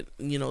you said,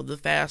 you know, the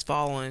fast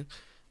following?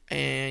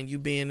 And you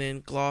being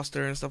in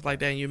Gloucester and stuff like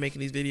that, and you're making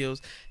these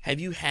videos, have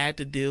you had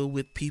to deal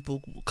with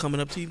people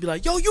coming up to you and be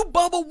like, "Yo, you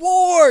Bubba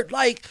Ward!"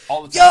 Like,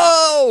 all the time.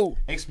 Yo!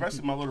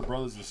 Especially my little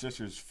brothers and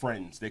sisters,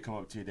 friends, they come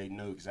up to you, they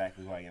know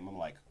exactly who I am. I'm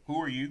like,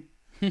 "Who are you?"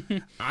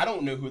 I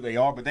don't know who they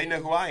are, but they know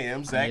who I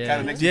am, so that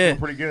kind of makes me feel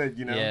pretty good,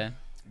 you know? Yeah.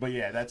 But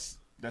yeah, that's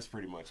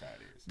pretty much how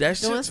it is.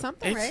 That's doing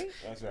something, right?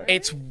 That's right.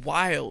 It's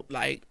wild.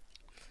 Like,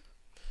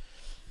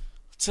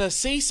 to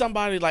see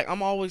somebody, like,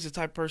 I'm always the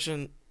type of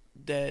person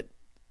that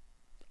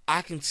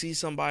I can see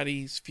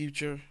somebody's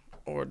future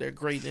or their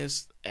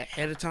greatness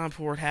ahead of time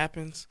before it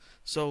happens.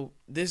 So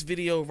this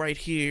video right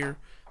here,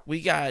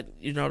 we got,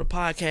 you know, the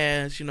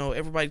podcast, you know,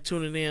 everybody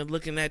tuning in,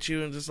 looking at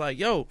you and just like,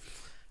 yo,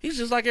 he's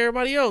just like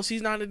everybody else.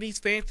 He's not in these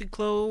fancy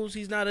clothes.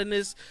 He's not in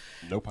this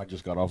Nope, I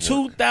just got off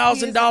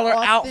 $2,000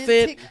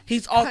 outfit.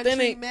 He's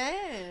authentic.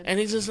 Man. And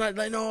he's just like,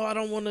 no, I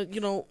don't want to, you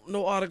know,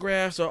 no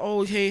autographs or,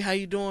 oh, hey, how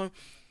you doing?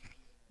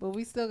 But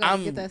we still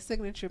gotta get that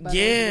signature by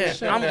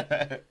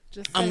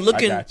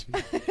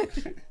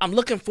I'm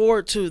looking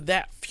forward to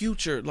that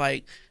future.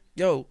 Like,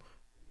 yo,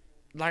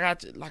 like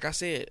I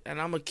said, and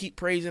I'm gonna keep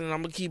praising and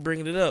I'm gonna keep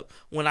bringing it up.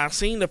 When I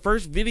seen the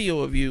first video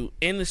of you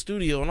in the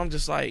studio, and I'm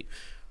just like,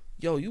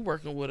 yo, you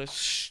working with a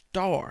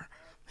star.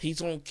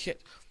 He's on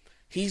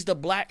he's the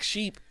black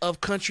sheep of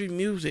country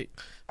music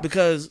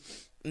because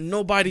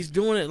nobody's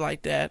doing it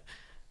like that.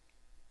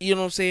 You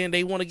know what I'm saying?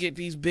 They want to get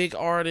these big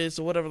artists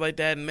or whatever like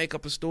that and make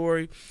up a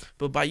story.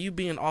 But by you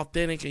being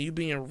authentic and you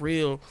being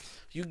real,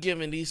 you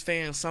giving these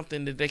fans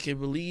something that they can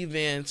believe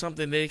in,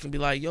 something that they can be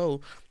like,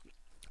 yo,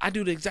 I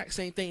do the exact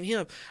same thing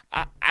him.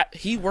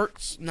 He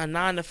works a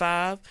 9 to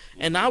 5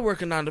 and I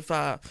work a 9 to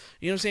 5.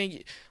 You know what I'm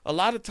saying? A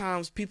lot of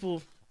times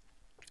people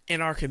in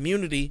our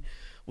community,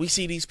 we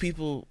see these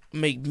people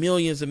make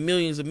millions and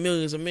millions and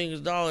millions and millions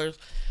of dollars,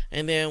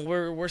 and then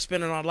we're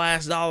spending our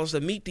last dollars to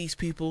meet these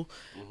people,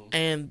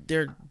 and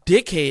they're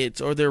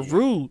dickheads or they're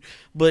rude.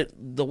 But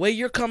the way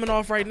you're coming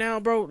off right now,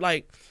 bro,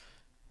 like,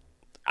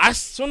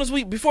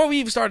 before we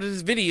even started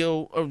this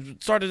video or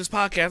started this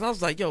podcast, I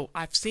was like, yo,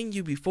 I've seen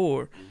you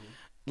before.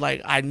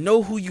 Like, I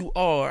know who you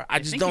are. I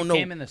just don't know.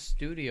 He came in the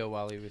studio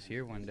while he was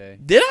here one day.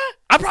 Did I?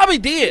 I probably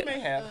did. You may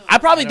have. I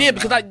probably did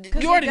because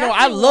you already know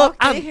I love.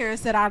 I'm in here and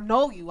said I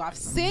know you. I've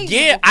seen.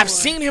 Yeah, you I've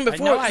seen him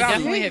before. I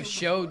definitely have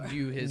showed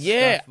you his.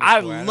 Yeah, stuff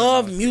I before.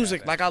 love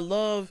music. Like, I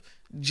love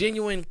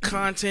genuine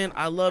content.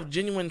 I love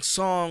genuine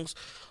songs.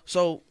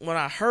 So when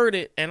I heard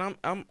it, and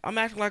I'm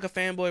acting like a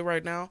fanboy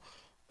right now,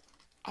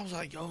 I was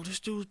like, yo,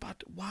 this dude's about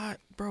to, why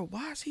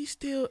is he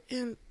still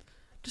in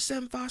the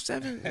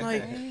 757?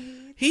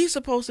 Like, he's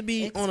supposed to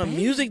be on a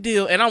music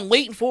deal, and I'm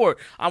waiting for it.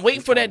 I'm waiting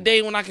for that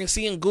day when I can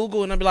see in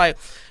Google, and I'll be like,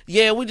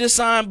 yeah, we just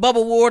signed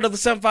Bubba Ward of the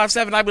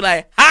 757. I'll be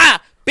like,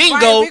 ha, bingo,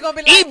 right, we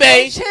gonna be like, eBay,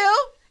 hey, chill,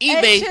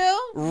 eBay, hey, chill.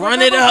 run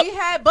Remember it up. We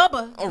had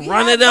Bubba.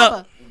 Run it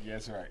up.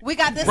 That's right. We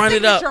got this Run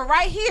it up. signature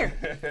right here.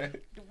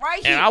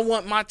 Right here. And I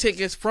want my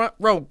tickets front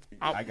row.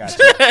 I got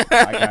you. I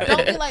got you.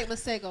 Don't be like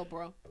Masego,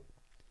 bro.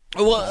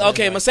 Well,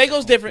 okay,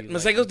 Masego's different.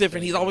 Masego's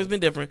different. He's always been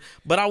different.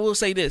 But I will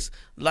say this,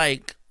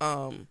 like,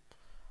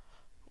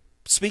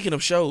 speaking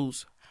of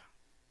shows,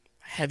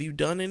 have you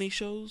done any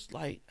shows?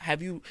 Like,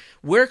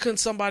 where can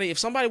if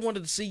somebody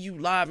wanted to see you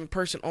live in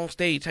person on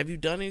stage, have you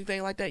done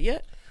anything like that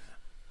yet?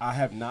 I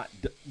have not.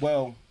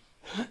 Well,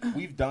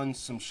 we've done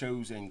some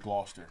shows in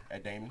Gloucester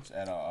at Damon's.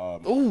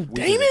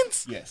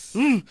 Damon's? Yes.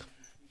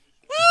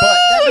 But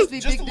That must be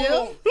just big a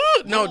deal.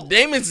 no,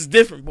 Damon's is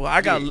different, boy.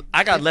 I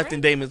got left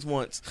in Damon's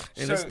once,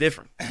 and it's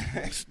different.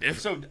 It's different.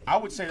 So I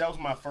would say that was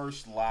my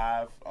first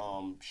live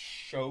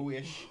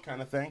show-ish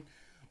kind of thing.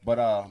 But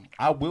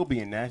I will be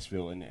in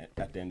Nashville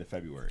at the end of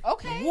February.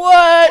 Okay.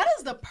 What? That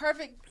is the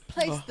perfect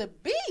place to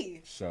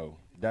be. So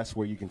that's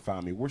where you can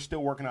find me. We're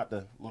still working out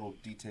the little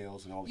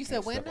details and all the You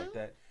said when stuff now? like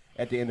that.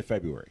 At the end of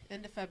February.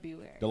 End of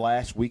February. The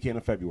last weekend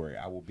of February,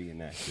 I will be in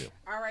Nashville.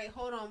 All right,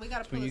 hold on. We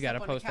gotta put When you this gotta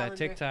up on the post that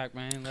calendar. TikTok,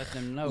 man. Let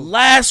them know.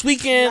 Last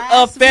weekend Last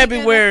of weekend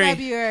February. of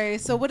February.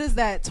 So what is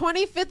that?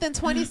 25th and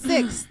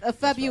 26th of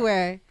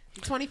February.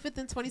 25th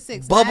and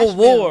 26th. Bubba Nashville.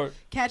 Ward.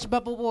 Catch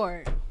Bubba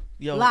Ward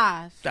Yo,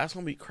 live. that's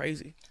gonna be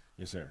crazy.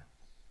 Yes, sir.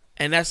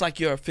 And that's like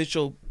your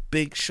official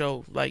big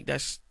show. Like,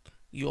 that's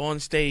you on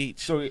stage.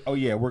 So,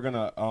 yeah, we're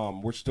gonna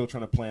we're still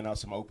trying to plan out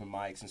some open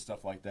mics and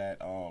stuff like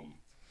that.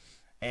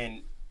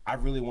 And I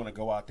really want to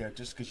go out there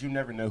just because you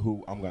never know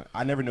who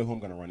I never know who I'm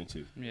gonna run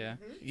into. Yeah.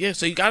 Yeah,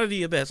 so you gotta do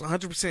your best,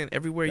 100%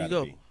 everywhere you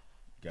go.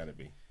 Gotta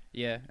be.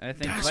 Yeah, I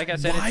think, That's like I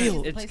said,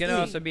 wild. it's going to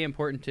also be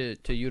important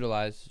to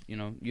utilize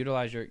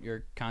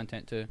your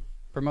content to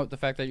promote the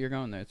fact that you're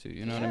going there too.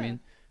 You know what I mean?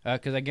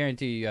 Because I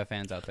guarantee you have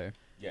fans out there.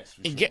 Yes,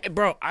 for And sure.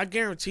 bro, I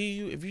guarantee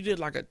you, if you did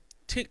like a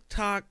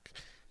TikTok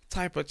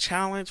type of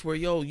challenge where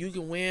you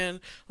can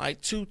win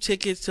like 2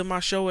 tickets to my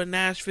show in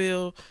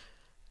Nashville,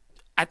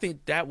 I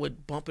think that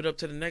would bump it up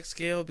to the next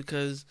scale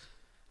because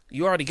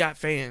you already got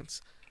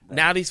fans. Right.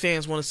 Now these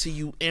fans want to see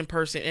you in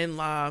person and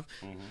live,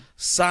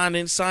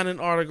 signing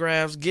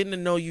autographs, getting to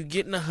know you,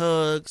 getting the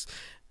hugs,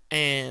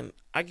 and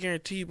I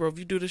guarantee you, bro, if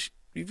you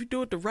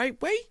do it the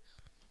right way.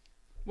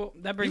 Well,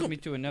 that brings me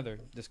to another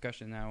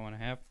discussion that I want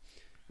to have.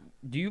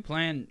 Do you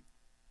plan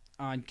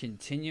on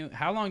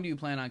how long do you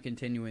plan on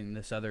continuing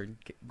the Southern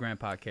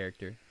Grandpa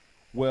character?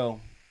 Well,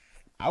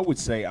 I would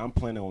say I'm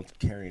planning on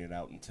carrying it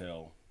out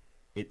until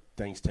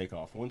things take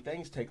off. When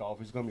things take off,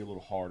 it's going to be a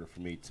little harder for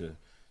me to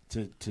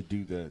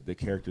do the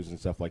characters and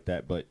stuff like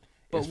that. But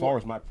as far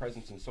as my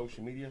presence in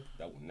social media,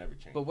 that will never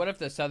change. But what if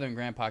the Southern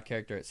Grandpa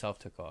character itself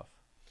took off?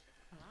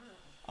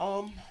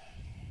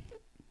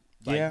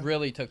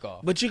 Really took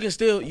off. But you can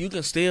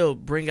still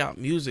bring out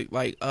music.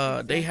 Like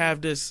they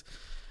have this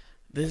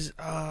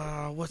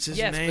what's his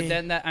name? Yes, but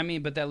then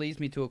that leads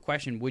me to a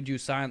question: Would you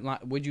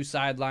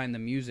sideline the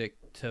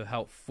music to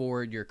help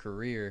forward your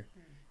career,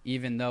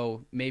 even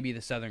though maybe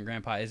the Southern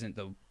Grandpa isn't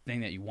the thing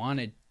that you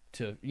wanted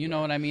to? You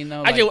know what I mean?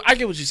 Though I get what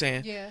you're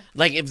saying. Yeah.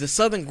 Like if the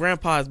Southern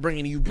Grandpa is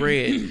bringing you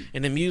bread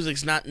and the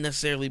music's not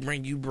necessarily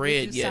bringing you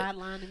bread would you yet,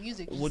 sideline the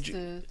music just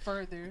to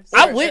further?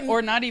 I wouldn't.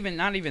 Or not even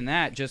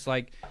that. Just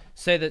like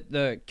say that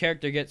the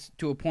character gets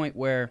to a point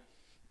where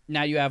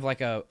now you have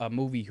like a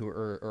movie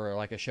or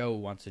like a show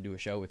wants to do a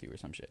show with you or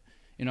some shit.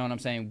 You know what I'm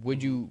saying?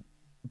 Would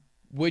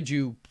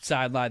you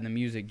sideline the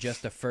music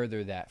just to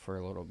further that for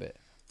a little bit?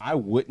 I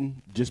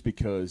wouldn't, just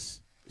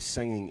because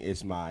singing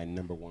is my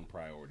number one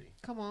priority.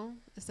 Come on,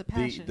 it's a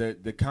passion.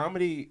 The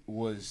comedy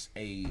was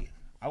a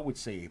I would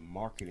say, a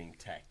marketing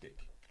tactic.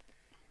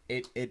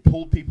 It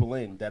pulled people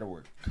in that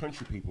were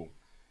country people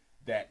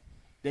that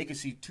they could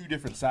see two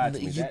different sides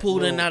of me. You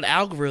pulled in that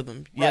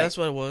algorithm. Yeah, right. That's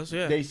what it was.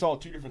 Yeah, they saw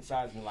two different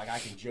sides of me. Like, I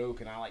can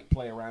joke and I like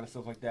play around and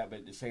stuff like that, but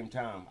at the same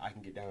time, I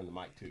can get down on the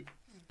mic too.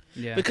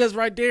 Yeah. Because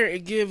right there,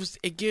 it gives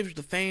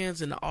the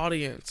fans and the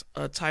audience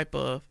a type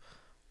of,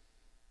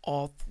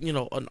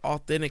 an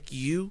authentic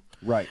you.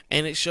 Right.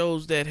 And it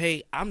shows that,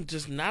 hey, I'm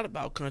just not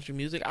about country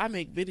music. I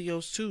make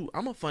videos too.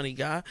 I'm a funny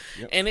guy.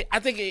 Yep. And I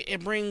think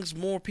it brings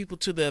more people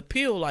to the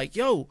appeal. Like,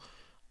 yo,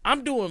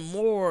 I'm doing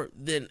more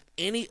than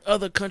any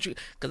other country.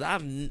 Because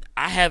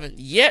I haven't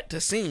yet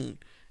to seen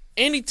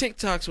any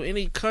TikToks with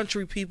any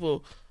country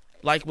people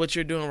like what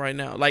you're doing right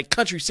now. Like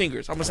country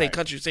singers. I'm going to say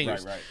country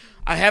singers. Right.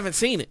 I haven't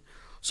seen it.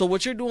 So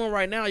what you're doing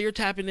right now, you're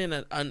tapping in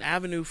an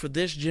avenue for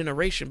this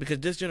generation. Because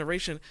this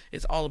generation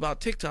is all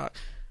about TikTok.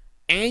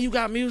 And you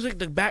got music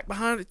to back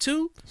behind it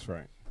too. That's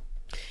right.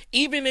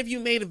 Even if you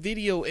made a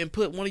video and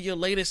put one of your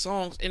latest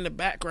songs in the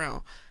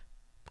background,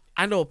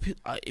 I know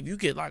if you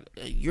get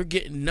you're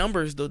getting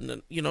numbers,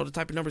 the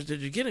type of numbers that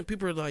you're getting,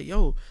 people are like,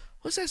 "Yo,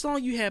 what's that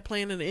song you had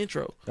playing in the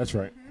intro?" That's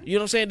right. You know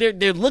what I'm saying?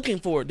 They're looking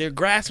for it. They're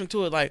grasping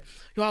to it. Like,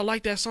 yo, I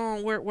like that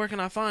song. Where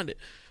can I find it?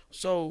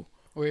 So,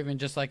 or even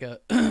just like a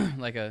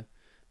like a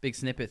big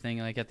snippet thing,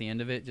 like at the end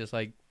of it, just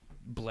like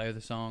blare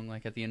the song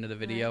like at the end of the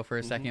video for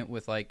a second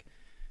with like.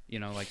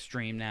 Like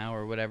stream now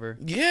or whatever.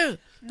 Yeah.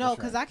 No,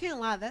 because I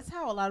can't lie. That's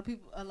how I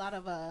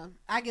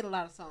get a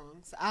lot of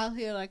songs. I'll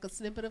hear like a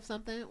snippet of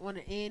something on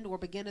the end or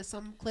begin of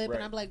some clip,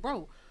 and I'm like,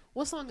 bro,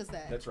 what song is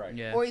that? That's right.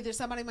 Yeah. Or either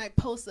somebody might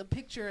post a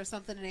picture or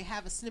something, and they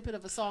have a snippet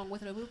of a song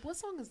with it. What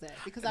song is that?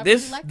 Because I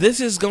really like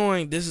this is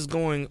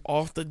going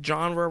off the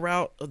genre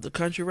route of the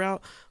country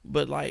route,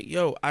 but like,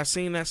 yo, I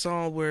seen that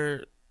song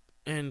where.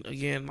 And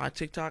again, my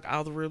TikTok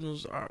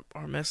algorithms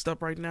are messed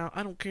up right now.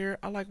 I don't care.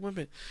 I like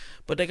women.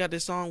 But they got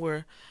this song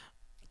where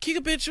kick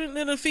a bitch and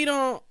then her feet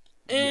on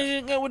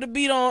and go with the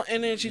beat on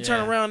and then she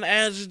turn around and the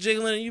ass is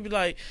jiggling and you be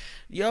like,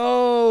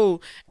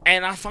 yo.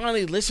 And I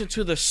finally listened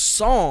to the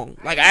song.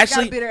 Like I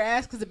actually beat her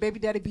ass because the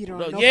baby daddy beat her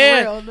on.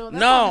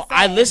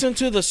 I listened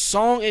to the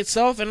song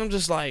itself and I'm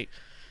just like,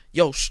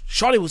 yo,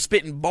 Shawty was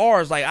spitting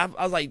bars. Like I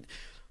was like,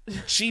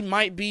 she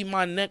might be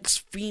my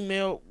next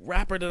female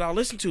rapper that I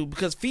listen to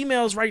because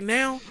females right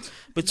now,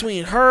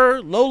 between her,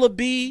 Lola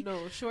B,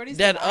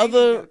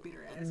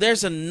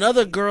 there's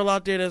another girl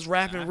out there that's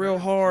rapping real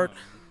hard.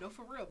 No,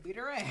 for real, beat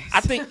her ass.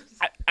 I think,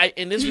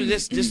 and this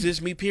was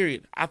just me.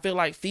 Period. I feel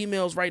like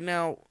females right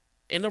now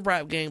in the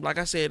rap game, like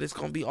I said, it's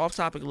gonna be off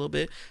topic a little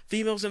bit.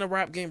 Females in the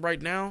rap game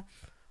right now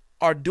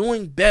are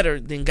doing better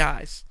than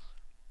guys.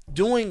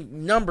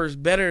 Doing numbers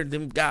better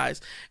than guys,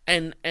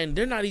 and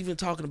they're not even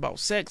talking about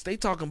sex. They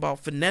talking about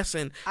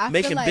finessing,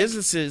 making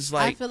businesses.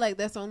 Like I feel like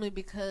that's only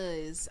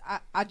because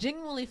I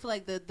genuinely feel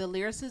like the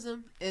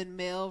lyricism in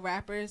male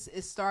rappers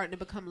is starting to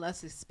become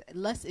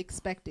less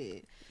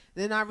expected.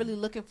 They're not really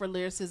looking for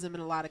lyricism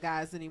in a lot of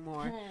guys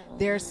anymore.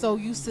 They're so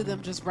used to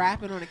them just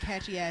rapping on a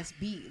catchy ass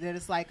beat that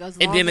it's like as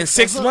long and then in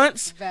 6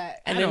 months,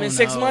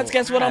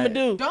 guess what I'm gonna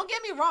do? Don't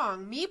get me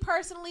wrong. Me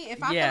personally,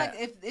 if I feel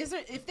like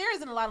if there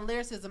isn't a lot of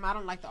lyricism, I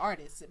don't like the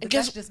artist. But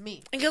that's just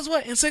me. And guess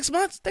what? In 6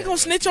 months, they're gonna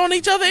snitch on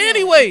each other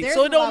anyway,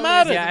 so it don't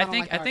matter. Yeah,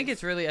 I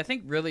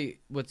think really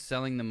what's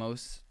selling the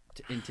most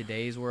in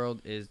today's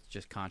world is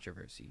just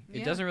controversy.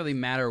 It doesn't really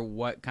matter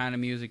what kind of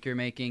music you're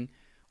making.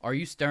 Are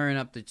you stirring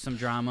up some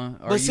drama?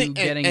 Are you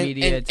getting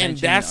media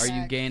attention? Are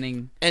you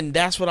gaining? And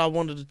that's what I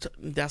wanted to.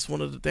 That's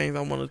one of the things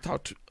I wanted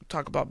to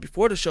talk about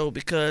before the show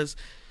because,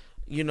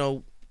 we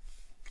were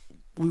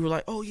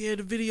like, oh yeah,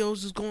 the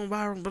videos is going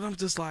viral, but I'm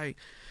just like,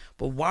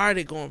 but why are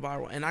they going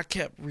viral? And I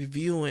kept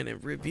reviewing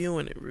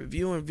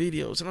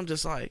videos, and I'm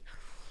just like,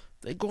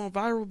 they going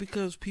viral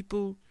because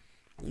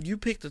you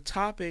picked a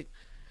topic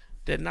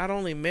that not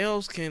only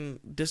males can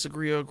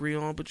disagree or agree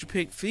on, but you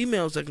pick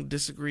females that can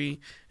disagree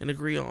and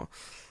agree on.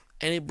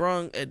 And it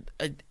brought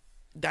a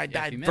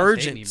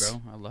divergence. Hate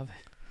me, bro. I love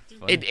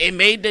it. It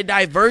made the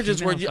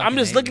divergence where I'm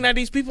just looking at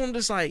these people. I'm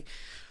just like,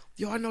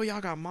 yo, I know y'all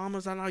got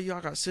mamas. I know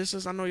y'all got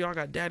sisters. I know y'all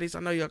got daddies.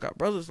 I know y'all got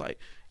brothers. Like,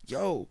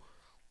 yo,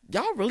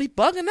 y'all really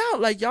bugging out.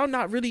 Like, y'all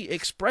not really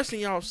expressing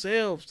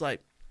yourselves.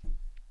 Like,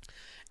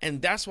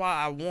 and that's why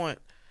I want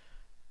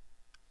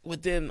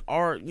within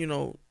our,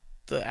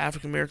 the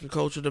African American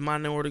culture, the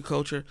minority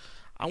culture,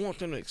 I want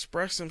them to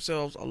express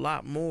themselves a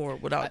lot more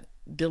without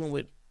dealing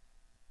with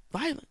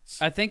violence.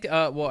 I think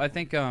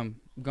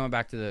going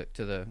back to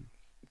the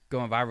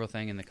going viral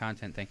thing and the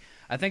content thing,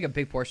 I think a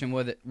big portion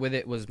with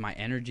it was my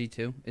energy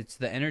too. It's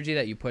the energy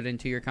that you put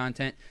into your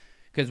content,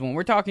 because when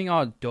we're talking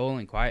all dull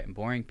and quiet and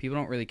boring, people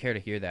don't really care to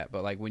hear that.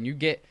 But like when you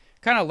get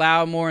kind of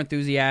loud, more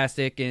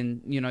enthusiastic,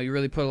 and you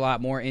really put a lot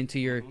more into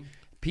your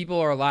people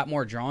are a lot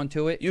more drawn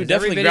to it. You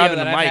definitely every video grabbing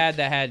that the I've mic. had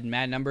that had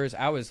mad numbers,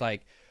 I was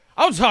like,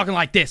 I was talking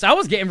like this. I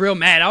was getting real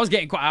mad. I was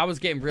getting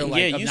real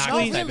like you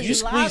obnoxious.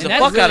 squeeze the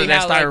fuck out of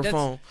that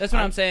styrofoam. That's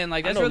what I'm saying.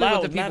 Like that's really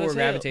what the people were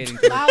gravitating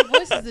to. Loud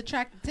voices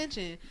attract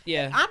attention.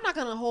 Yeah. I'm not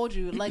gonna hold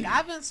you. Like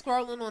I've been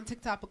scrolling on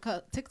TikTok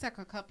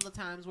a couple of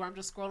times where I'm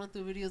just scrolling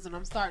through videos and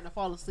I'm starting to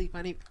fall asleep.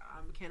 I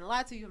can't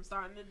lie to you. I'm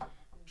starting to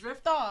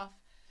drift off.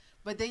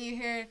 But then you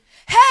hear,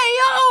 "Hey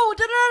yo,"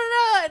 da da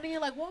da, and then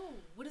you're like, "Whoa,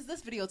 what is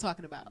this video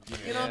talking about?"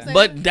 You know what I'm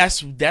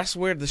saying? But that's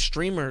where the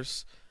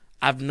streamers.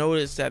 I've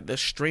noticed that the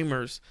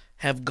streamers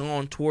have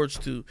gone towards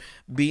to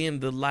being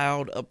the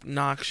loud,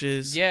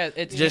 obnoxious. Yeah,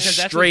 it's just because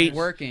that's straight what's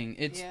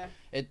working.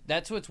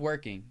 That's what's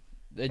working.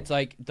 It's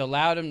like the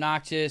loud,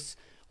 obnoxious,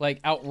 like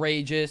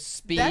outrageous,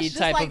 speed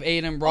type like, of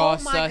Aiden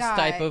Ross, oh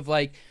type of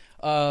like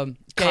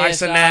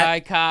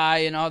KSI, Kai,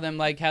 and all them,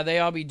 like how they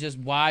all be just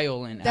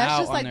wild and that's out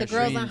just like on the their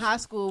girls streams. in high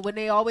school when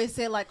they always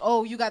say like,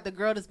 "Oh, you got the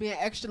girl that's being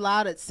extra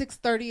loud at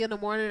 6:30 in the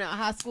morning at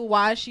high school.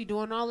 Why is she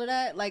doing all of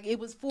that?" Like it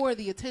was for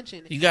the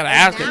attention. You gotta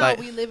ask it. Now Like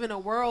we live in a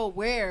world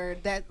where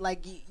that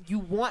like you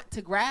want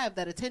to grab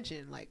that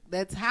attention. Like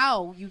that's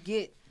how you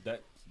get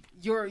That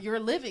your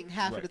living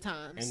half right. of the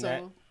time. And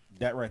so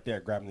that right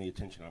there, grabbing the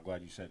attention. I'm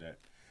glad you said that,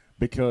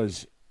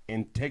 because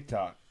in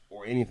TikTok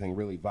or anything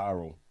really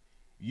viral,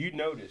 you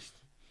noticed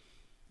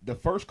the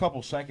first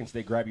couple seconds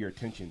they grab your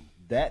attention.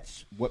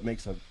 That's what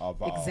makes a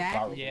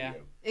viral video.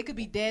 It could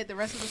be dead the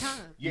rest of the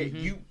time. Yeah,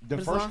 the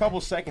first couple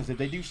seconds, if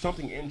they do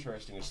something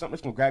interesting or something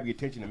that's gonna grab your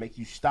attention and make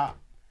you stop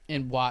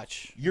and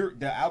watch,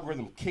 the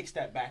algorithm kicks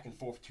that back and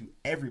forth to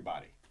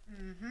everybody.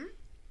 Mm-hmm.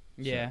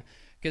 Yeah,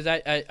 because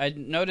I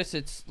notice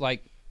it's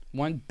like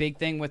one big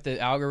thing with the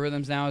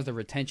algorithms now is the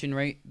retention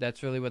rate.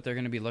 That's really what they're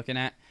going to be looking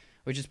at,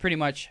 which is pretty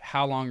much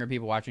how long are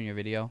people watching your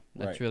video.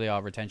 That's really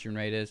all retention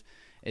rate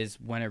is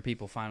when are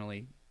people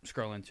finally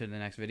scrolling to the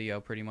next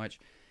video, pretty much.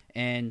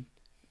 And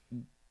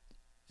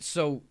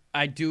so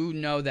I do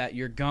know that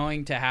you're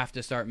going to have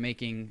to start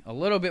making a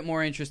little bit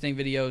more interesting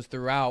videos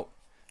throughout,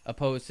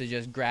 opposed to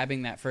just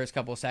grabbing that first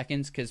couple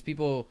seconds, because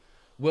people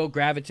will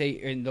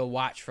gravitate and they'll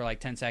watch for like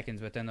 10 seconds,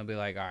 but then they'll be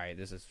like, all right,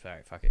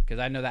 fuck it. Because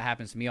I know that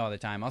happens to me all the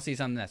time. I'll see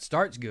something that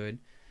starts good,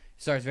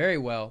 starts very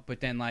well, but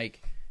then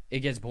like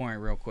it gets boring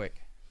real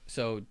quick.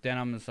 So then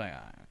I'm just like,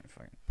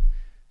 fuck it.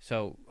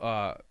 So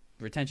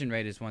retention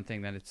rate is one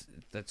thing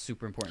that's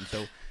super important.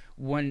 So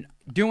when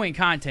doing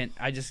content,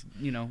 I just,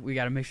 we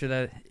got to make sure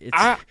that it's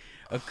a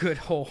good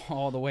whole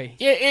all the way.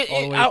 Yeah,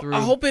 all the way through.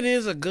 I hope it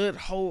is a good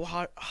whole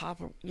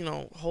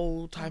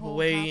whole type of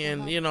way,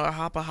 and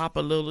hop a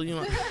little,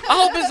 I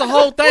hope it's the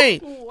whole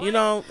thing.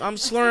 I'm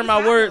slurring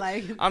my words.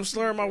 I'm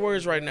slurring my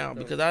words right now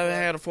because I haven't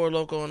had a Four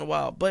Loko in a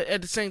while. But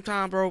at the same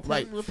time, bro,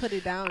 like put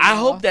it down, I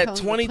hope that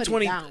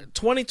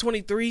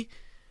 2023,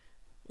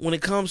 when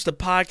it comes to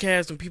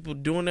podcasts and people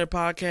doing their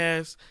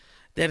podcasts,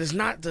 that is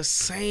not the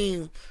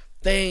same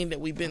thing that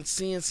we've been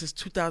seeing since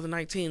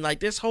 2019. Like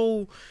this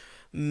whole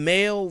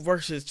male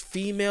versus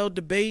female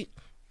debate.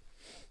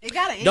 It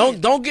gotta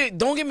end. Don't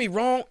get me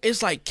wrong.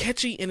 It's like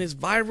catchy and it's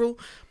viral,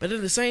 but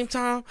at the same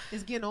time,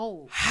 it's getting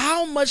old.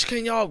 How much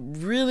can y'all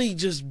really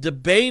just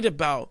debate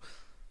about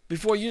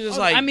before you just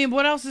like? I mean,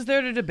 what else is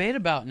there to debate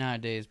about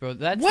nowadays, bro?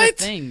 That's the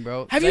thing,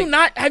 bro. Have you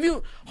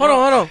hold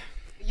on.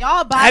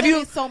 Y'all bother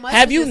me so much.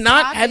 Have you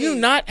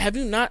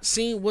not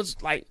seen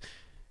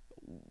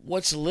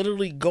what's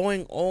literally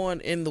going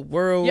on in the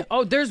world?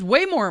 Yeah, there's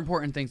way more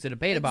important things to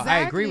debate about.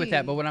 I agree with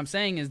that, but what I'm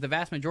saying is the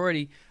vast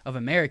majority of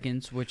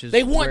Americans, which is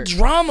they want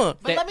drama.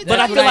 But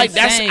I feel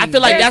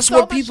like that's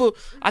what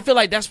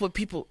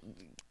people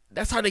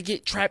that's how they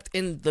get trapped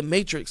in the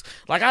matrix.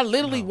 Like I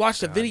literally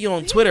watched a video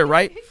on Twitter,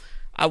 right?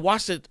 I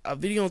watched a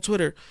video on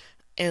Twitter,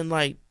 and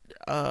like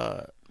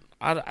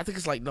I think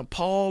it's like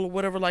Nepal or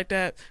whatever like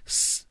that.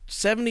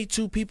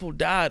 72 people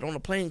died on a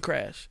plane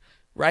crash,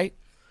 right?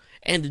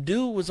 And the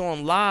dude was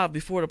on live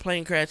before the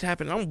plane crash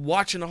happened. I'm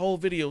watching the whole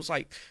video. It's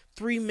like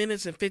 3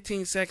 minutes and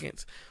 15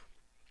 seconds.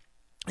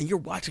 And you're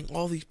watching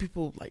all these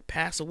people like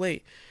pass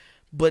away.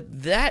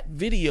 But that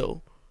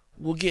video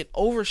will get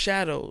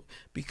overshadowed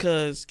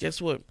because guess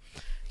what?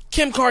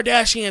 Kim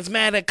Kardashian's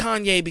mad at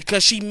Kanye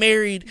because he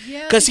married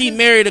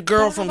a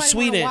girl from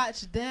Sweden.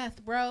 Watch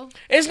death, bro.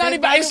 It's not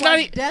even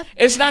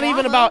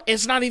about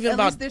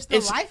there's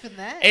still life in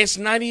that. It's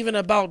not even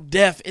about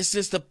death. It's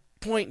just the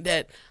point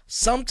that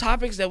some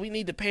topics that we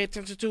need to pay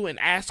attention to and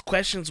ask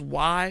questions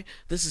why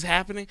this is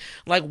happening.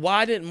 Like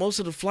why did most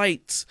of the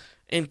flights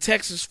in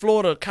Texas,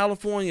 Florida,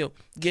 California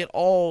get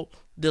all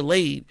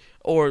delayed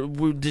or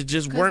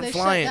just weren't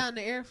flying? Shut down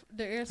the air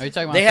Are you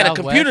talking about they had Southwest?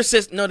 A computer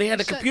system. No, they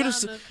had a computer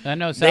system. I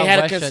know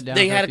Southwest shut down.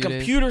 They had a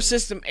computer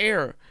system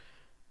error.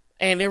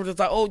 And they were just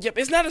like, oh, yep,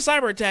 it's not a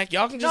cyber attack.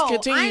 Y'all can just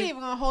continue. I ain't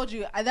even going to hold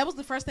you. That was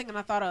the first thing that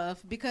I thought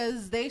of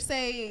because they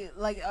say,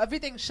 like,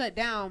 everything's shut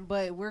down,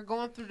 but we're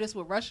going through this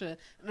with Russia.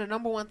 And the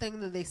number one thing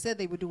that they said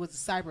they would do was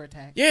a cyber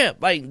attack. Yeah,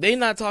 like, they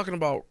not talking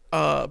about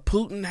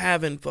Putin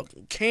having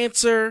fucking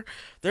cancer.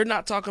 They're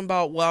not talking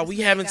about while we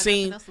haven't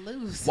seen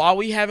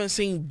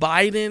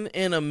Biden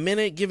in a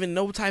minute giving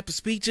no type of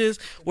speeches.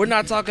 We're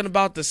not talking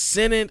about the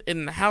Senate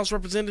and the House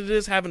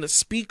Representatives having a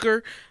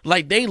speaker.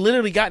 Like they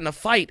literally got in a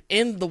fight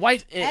in the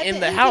House. At the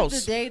end of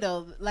the day,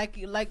 though,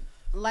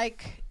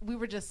 like we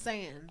were just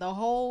saying, the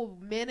whole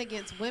men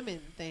against women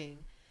thing.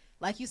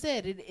 Like you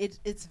said,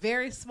 it's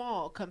very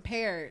small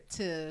compared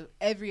to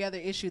every other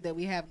issue that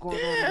we have going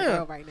on in the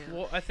world right now.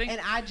 Well, and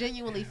I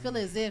genuinely feel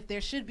as if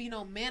there should be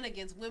no men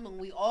against women.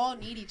 We all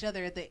need each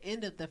other at the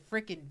end of the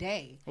freaking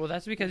day. Well,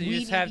 that's because you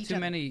just have too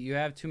many. You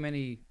have too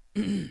many.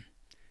 You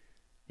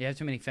have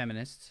too many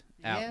feminists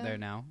out there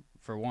now.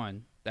 For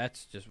one,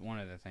 that's just one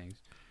of the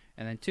things,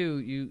 and then two,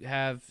 you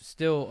have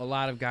still a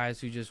lot of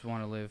guys who just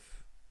want to live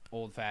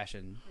old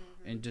fashioned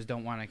and just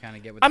don't want to kind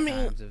of get with the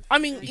times of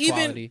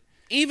equality.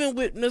 Even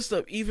with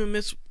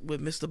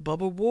Mr.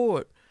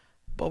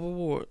 Bubba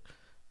Ward,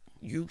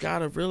 you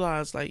gotta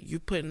realize like you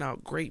putting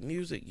out great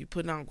music, you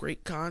putting out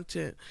great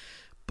content,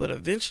 but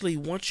eventually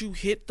once you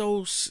hit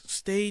those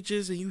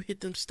stages and you hit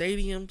them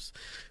stadiums,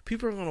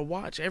 people are gonna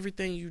watch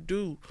everything you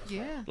do.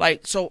 Yeah.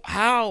 Like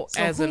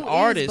as an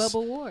artist,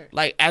 Bubba Ward?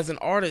 like as an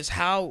artist,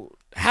 how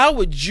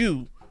would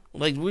you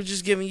like? We're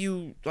just giving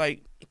you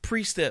like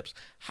pre-steps.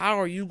 How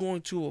are you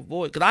going to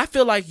avoid? Because I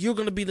feel like you're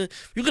gonna be the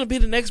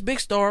next big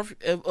star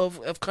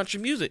of country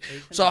music.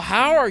 So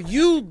how are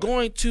you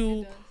going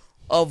to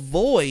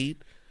avoid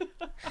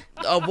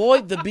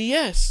the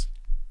BS?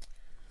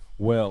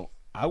 Well,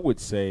 I would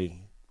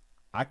say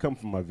I come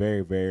from a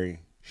very,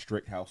 very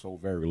strict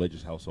household, very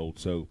religious household.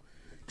 So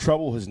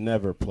trouble has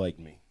never plagued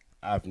me.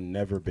 I've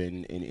never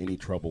been in any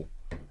trouble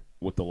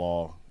with the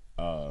law.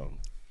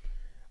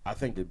 I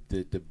think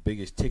the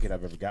biggest ticket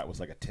I've ever got was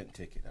like a tent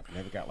ticket. I've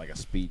never got like a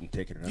speeding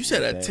ticket. Or you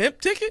said like a that.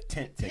 tent ticket?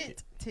 Tent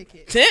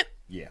ticket. Tent?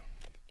 Yeah.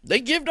 They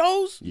give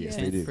those? Yes,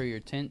 Yeah. they do. For your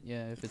tent,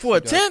 yeah. If it's For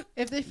a too dark. tent?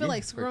 If they feel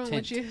like screwing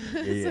with you.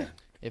 Yeah.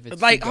 If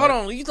it's Like, too hold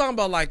dark. on. You talking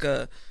about like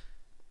a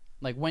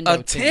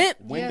window tent?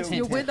 Yes, Window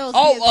your tent. windows.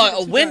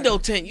 a window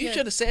tent. You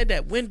should have said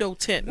that window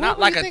tent, not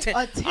What like do a you tent.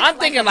 think a tent I'm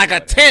thinking like a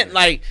that? tent.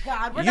 Like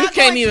God, we're you not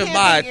can't going even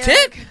buy a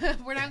camping, tent. Eric.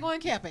 We're not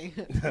going camping.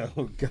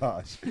 Oh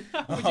gosh.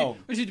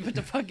 Would you put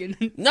the fucking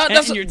No, tent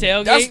that's in your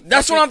tailgate?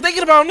 That's what I'm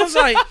thinking about. I'm just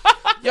like,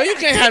 yo, you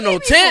can't have no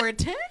For a tent.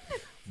 tent?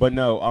 But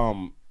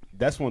no,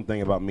 that's one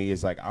thing about me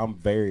is like I'm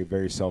very,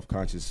 very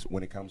self-conscious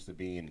when it comes to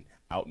being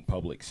out in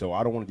public. So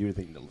I don't want to do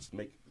anything that's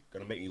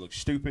gonna make me look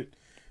stupid,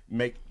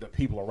 make the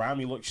people around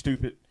me look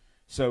stupid.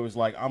 So it's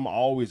like I'm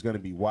always gonna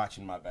be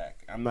watching my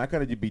back. I'm not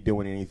gonna be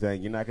doing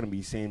anything. You're not gonna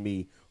be seeing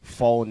me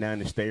falling down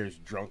the stairs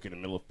drunk in the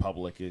middle of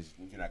public. You're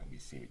not gonna be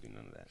seeing me do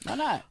none of that. Why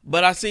not?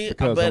 But I see.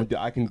 Because But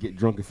I can get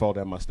drunk and fall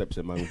down my steps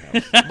at my own house.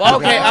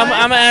 okay,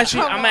 I'm gonna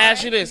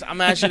ask you this. It's I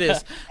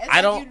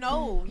like don't. you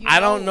know.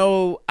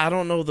 I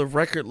don't know the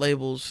record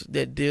labels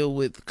that deal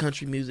with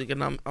country music,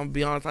 and I'm gonna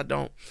be honest, I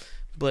don't.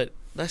 But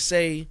let's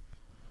say,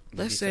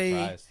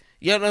 Surprised.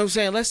 you know what I'm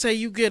saying? Let's say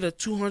you get a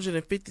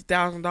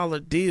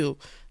 $250,000 deal,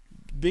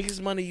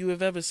 biggest money you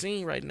have ever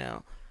seen right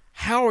now.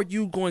 How are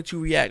you going to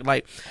react?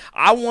 Like,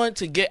 I want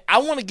to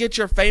get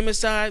your famous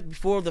side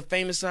before the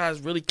famous side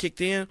is really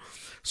kicked in.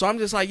 So I'm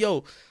just like,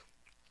 yo,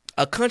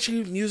 a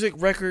country music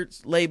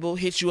records label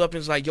hits you up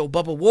and is like, yo,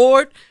 Bubba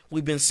Ward,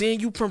 we've been seeing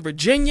you from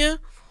Virginia.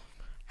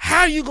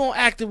 How are you gonna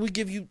act if we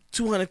give you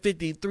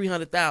 $250,000,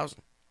 $300,000?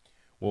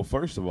 Well,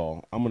 first of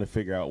all, I'm going to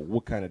figure out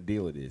what kind of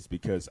deal it is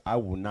because I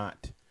will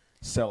not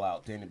sell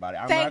out to anybody.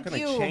 I'm not going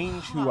to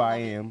change who I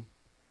am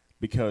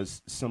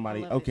because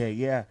somebody, okay,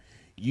 yeah,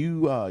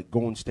 you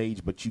go on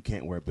stage, but you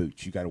can't wear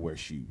boots. You got to wear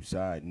shoes.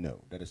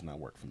 No, that does not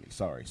work for me.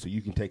 Sorry. So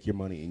you can take your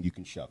money and you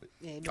can shove it.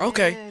 Amen.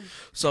 Okay.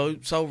 So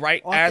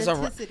right as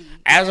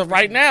of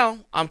right now,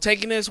 I'm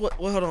taking this.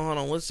 Hold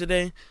on. What's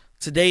today?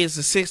 Today is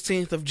the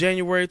 16th of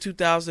January,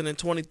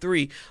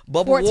 2023.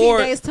 Bubba 14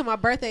 Ward. days to my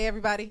birthday,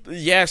 everybody.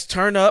 Yes,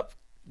 turn up.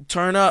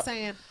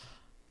 Saying.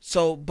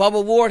 So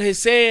Bubba Ward has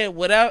said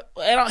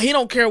he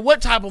don't care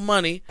what type of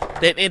money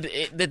that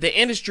the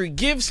industry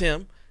gives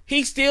him,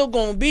 he's still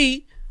gonna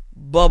be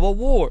Bubba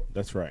Ward.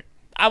 That's right.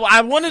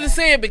 I wanted to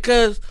say it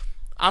because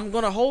I'm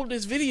gonna hold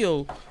this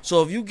video.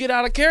 So if you get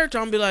out of character,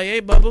 I'm gonna be like,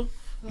 hey Bubba,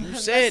 you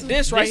said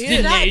this right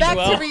here. didn't age Back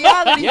well. to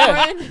reality,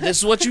 Yeah, friend. this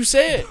is what you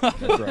said. That's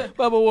right.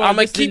 Bubba Ward, I'm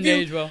gonna this keep didn't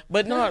you, age well.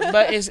 but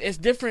it's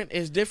different.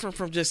 It's different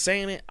from just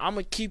saying it. I'm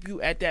gonna keep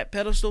you at that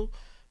pedestal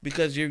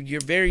because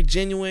you're very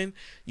genuine.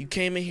 You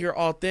came in here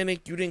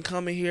authentic. You didn't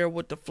come in here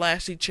with the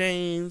flashy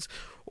chains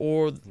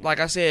or,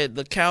 like I said,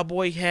 the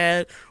cowboy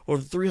hat or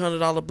the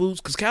 $300 boots.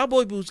 Because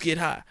cowboy boots get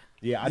high.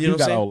 Yeah, I You know do what I'm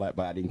got saying? all that,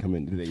 but I didn't come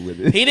in today with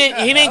it. He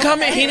didn't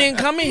come in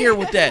here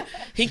with that.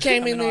 He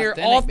came in here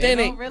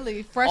authentic. No,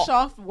 really, fresh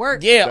off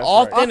work. Yeah, That's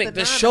authentic right.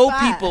 to Off the show 9 to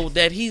 5. people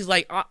that he's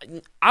like,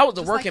 I was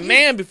a Just working like you.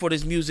 man before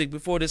this music,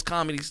 before this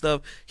comedy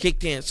stuff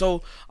kicked in.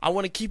 So I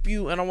want to keep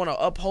you and I want to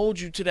uphold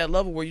you to that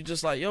level where you're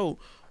just like, yo,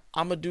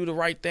 I'm going to do the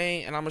right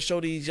thing and I'm going to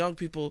show these young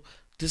people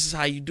This is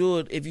how you do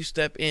it if you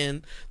step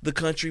in the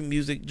country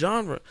music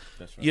genre.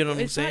 That's right. You know what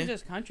I'm It's saying? not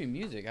just country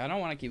music. I don't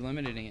want to keep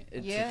limiting it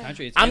to Yeah.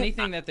 country. It's I'm-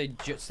 anything that they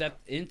just step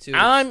into.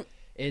 I'm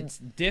It's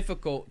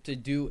difficult to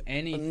do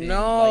anything.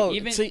 no. Like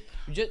even See,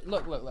 just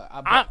look.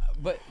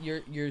 But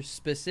you're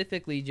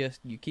specifically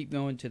you keep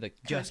going to the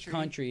just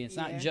country. It's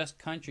Yeah. not just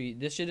country.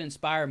 This should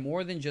inspire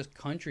more than just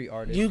country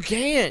artists. you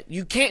can't do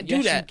Yes,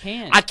 that. You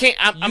can. I can't.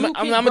 I'm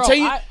gonna tell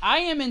you. I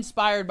am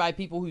inspired by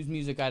people whose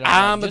music I don't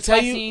I'ma like. Just tell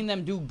by you- seeing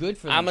them do good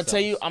for I'm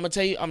themselves.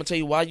 gonna tell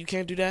you why you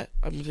can't do that.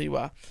 I'm gonna tell you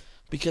why.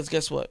 Because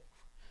guess what?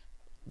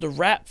 The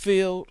rap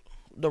field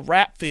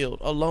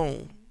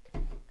alone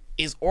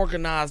is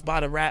organized by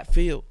the rap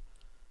field.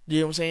 You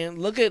know what I'm saying?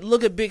 Look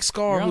at Big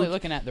Scar. You're only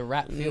looking at the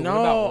rap field. No,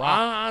 what about rock?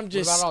 I'm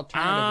just. What about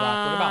alternative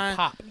rock? What about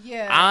pop?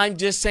 Yeah. I'm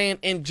just saying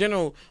in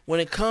general, when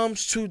it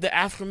comes to the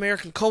African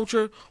American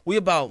culture, we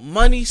about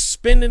money,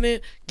 spending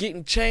it,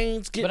 getting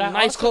chains, getting But I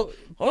nice also- clothes.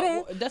 Hold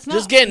on. That's not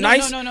Just getting no,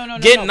 nice, no,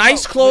 getting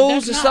nice bro. clothes But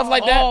that's and not stuff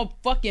like that. all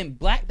fucking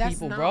black That's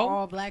people, not bro.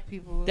 all black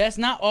people. That's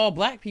not all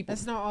black people.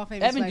 That's not all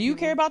famous. Evan, black do you people.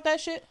 care about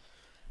that shit?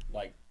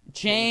 Like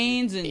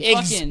Chains and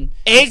Ex- fucking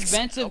ex-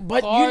 expensive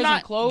but cars you're not,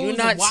 and clothes you're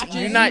not, and watches.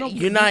 you're You not, don't-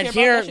 you're you not care about that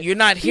hearing, shit? you're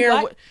not You hearing,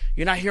 black? what,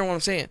 you're not hearing what I'm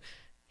saying.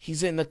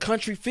 He's in the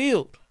country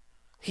field.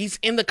 He's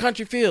in the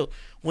country field.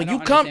 When I you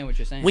don't come, understand what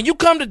you're saying. when you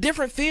come to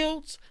different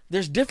fields,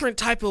 there's different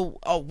type of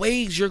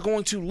ways you're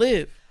going to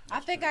live. I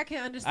think I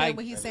can understand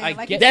what he's saying. I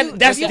Like get- if That you-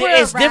 that's if you the, were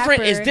a it's different.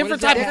 rapper, It's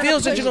different does type that of have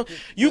fields to that do you with- go.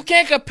 You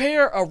can't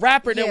compare a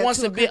rapper that Yeah, wants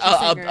to to a be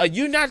country singer.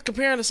 you're not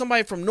comparing to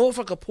somebody from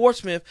Norfolk or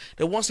Portsmouth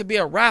that wants to be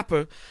a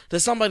rapper to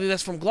somebody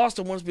that's from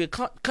Gloucester wants to be a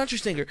country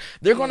singer.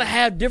 They're gonna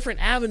have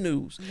different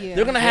avenues. Yeah.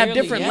 They're gonna have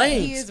Clearly, different yeah.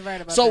 lanes. He is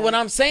right about so that. what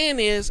I'm saying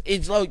is,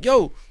 it's like,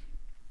 yo,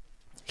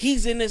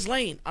 he's in this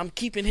lane. I'm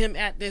keeping him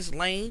at this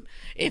lane.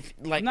 If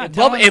like not if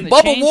telling Bubba, him if to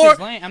Bubba change Ward, his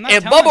lane. I'm not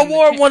if telling Bubba him to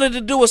Ward change- wanted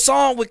to do a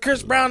song with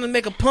Chris Brown and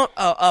make a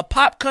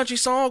pop country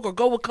song or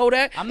go with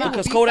Kodak, I'm not-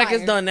 because Be Kodak has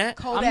fire. done that.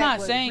 Kodak I'm not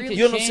would saying really-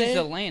 to You know what I'm change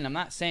the saying? lane. I'm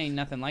not saying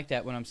nothing like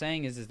that. What I'm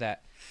saying is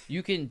that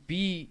you can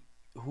be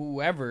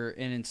whoever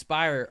and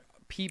inspire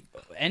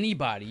people,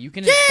 anybody. You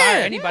can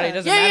inspire anybody. It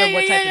doesn't Yeah, matter yeah,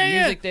 what yeah, type yeah, of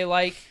yeah. music they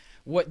like,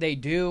 what they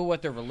do,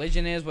 what their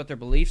religion is, what their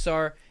beliefs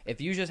are. If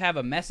you just have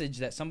a message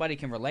that somebody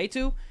can relate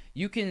to,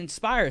 you can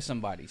inspire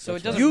somebody. So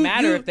it doesn't You-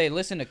 matter you- if they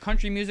listen to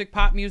country music,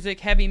 pop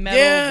music, heavy metal,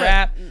 Yeah,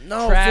 rap,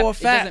 no, trap. for a It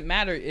fact. doesn't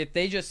matter if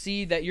they just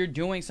see that you're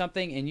doing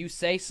something and you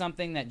say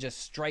something that just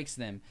strikes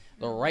them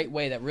the right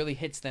way, that really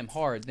hits them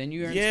hard. Then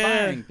you're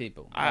inspiring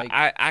people. Like,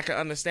 I can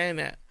understand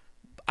that.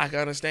 I can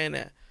understand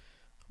that.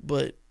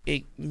 But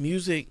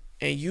music,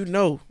 and you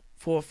know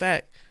for a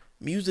fact,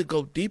 music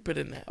go deeper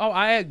than that. oh,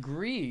 I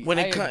agree. When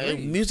I it comes,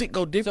 agree. music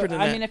go deeper So,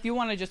 than I that. mean, if you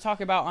want to just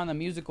talk about on the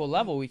musical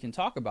level, we can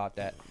talk about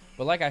that.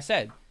 But like I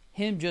said,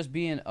 him just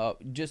being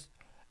just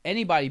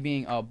anybody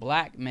being a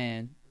black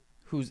man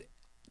who's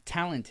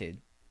talented,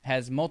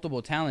 has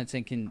multiple talents,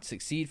 and can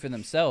succeed for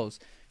themselves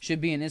should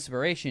be an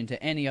inspiration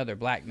to any other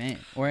black man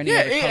or any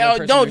other colored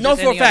person, or no,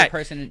 just for a any other fact,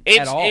 person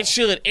at all. it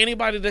should.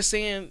 Anybody that's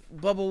saying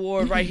Bubba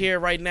Ward right here,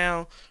 right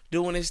now,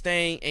 doing his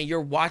thing, and you're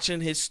watching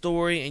his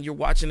story and you're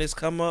watching this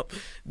come up,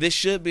 this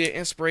should be an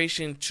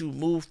inspiration to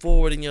move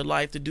forward in your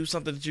life, to do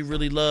something that you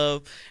really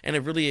love and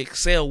to really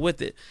excel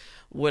with it.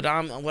 What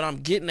I'm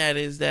getting at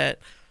is that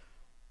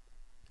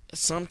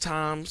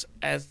sometimes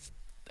as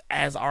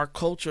our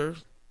culture,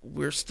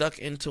 we're stuck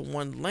into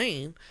one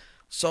lane.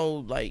 So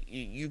like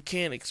you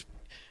can't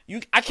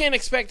I can't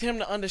expect him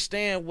to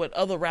understand what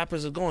other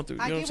rappers are going through.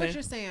 You I know get what I'm what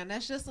you're saying? saying.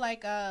 That's just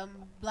like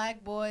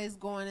black boys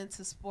going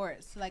into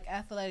sports, like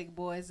athletic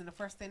boys, and the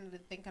first thing they're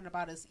thinking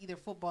about is either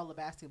football or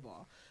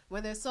basketball.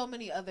 When there's so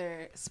many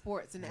other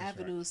sports and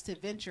avenues to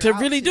venture To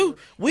out really to, do.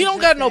 We it's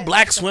don't just got no that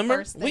black that's the swimmer.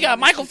 first We thing got that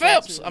Michael you go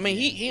Phelps. to. I mean,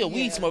 he a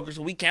weed Yeah. smoker,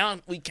 so we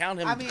count him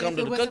I to mean, come if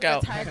to it the wasn't cookout.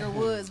 for Tiger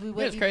Woods, we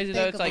wouldn't crazy, even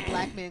though. think It's of like- a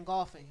black man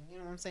golfing. You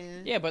know what I'm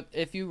saying? Yeah, but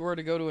if you were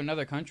to go to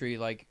another country,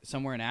 like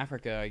somewhere in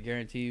Africa, I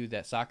guarantee you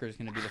that soccer is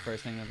going to be the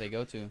first thing that they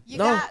go to. You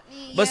No, got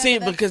me. but Yeah, see,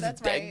 that's- because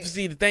that's right.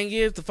 see, the thing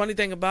is, the funny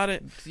thing about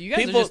it, So you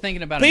guys are just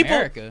thinking about people,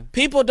 America.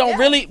 People don't Yeah.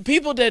 really,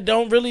 people that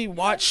don't really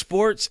watch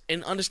sports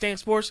and understand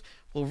sports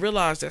will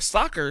realize that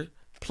soccer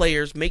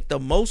players make the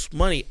most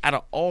money out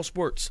of all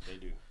sports. They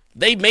do.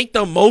 They make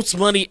the most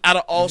money out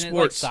of all Isn't it like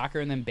sports. soccer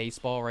and then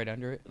baseball right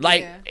under it?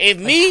 Like Yeah. if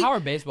Like, me, how are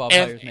baseball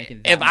players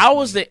making that if much I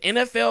was money? the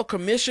NFL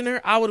commissioner,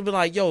 I would have been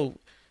like, yo,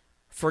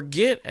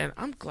 forget, and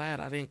I'm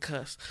glad I didn't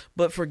cuss,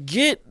 but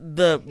forget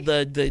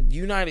the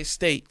United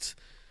States.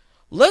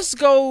 Let's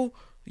go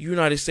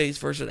United States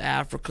versus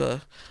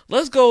Africa.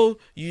 Let's go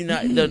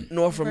the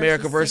North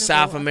America versus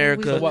Senegal. South I think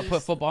America. we So what,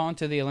 put football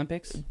into the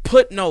Olympics?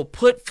 Put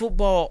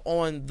football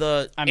on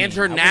the I mean, I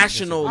wouldn't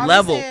international Are we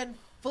level. saying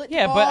football,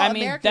 Yeah, but I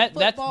mean, American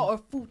that's- football or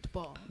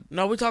football.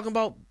 No, we're talking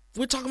about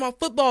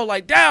football.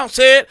 Like down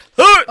said,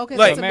 hood. Okay,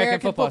 Like so it's American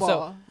football.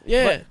 So,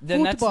 yeah, but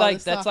then Football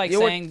is that's soccer. like Yeah,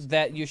 we're- saying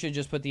that you should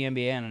just put the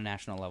NBA on a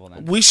national level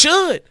then. we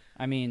should.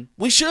 I mean,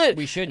 we should.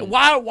 We shouldn't.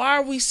 Why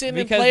are we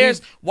sending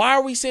players? Why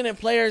are we sending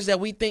players that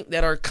we think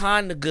that are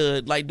kind of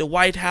good, like the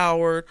Dwight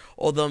Howard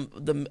or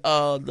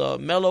the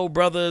Melo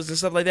brothers and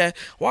stuff like that?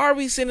 Why are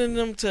we sending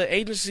them to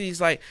agencies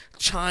like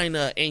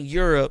China and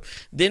Europe?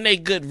 Then they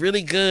get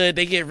really good.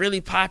 They get really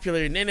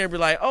popular, and then they'll be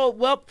like, "Oh,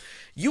 well,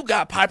 you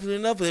got popular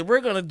enough that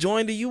we're gonna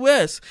join the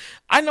U.S."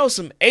 I know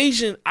some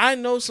Asian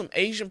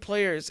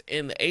players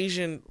in the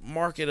Asian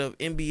market of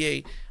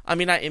NBA. I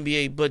mean, not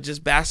NBA, but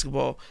just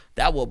basketball,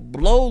 that will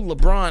blow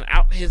LeBron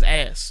out his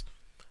ass.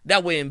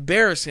 That would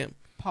embarrass him.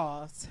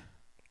 Pause.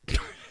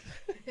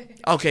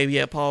 Okay,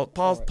 yeah,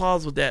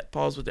 pause with that.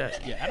 Pause with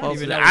that. Yeah,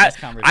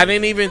 I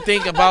didn't even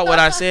think about what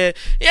I said.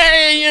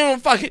 Yeah,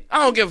 fuck it. I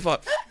don't give a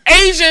fuck.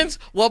 Asians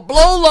will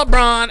blow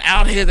LeBron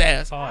out his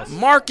ass. Pause.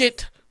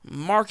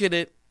 Market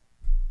it.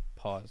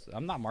 Pause.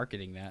 I'm not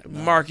marketing that. No.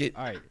 Market.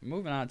 All right,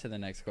 moving on to the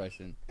next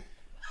question.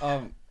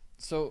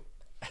 So...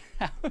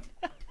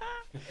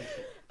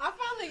 I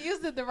finally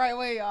used it the right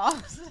way, y'all.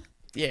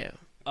 Yeah.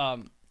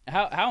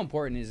 How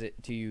important is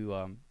it to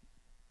you,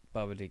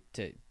 Bubba,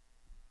 to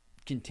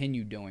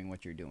continue doing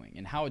what you're doing,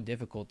 and how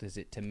difficult is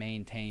it to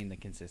maintain the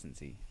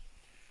consistency?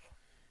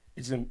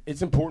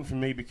 It's important for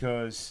me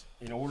because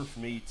in order for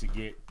me to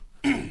get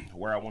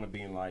where I want to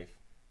be in life,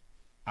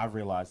 I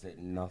realize that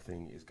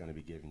nothing is going to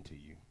be given to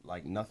you.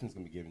 Like, nothing's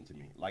going to be given to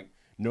me. Like,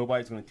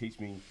 nobody's going to teach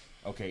me.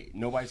 Okay,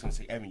 nobody's going to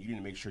say, Evan, you need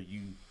to make sure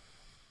you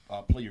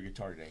play your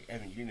guitar today.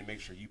 Evan, you need to make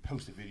sure you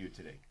post a video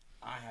today.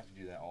 I have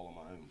to do that all on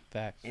my own.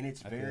 Facts. And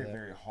it's very,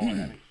 very hard.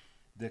 I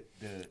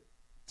mean,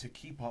 to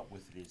keep up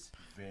with it is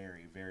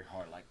very, very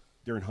hard. Like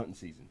during hunting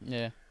season.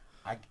 Yeah.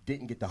 I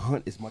didn't get to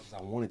hunt as much as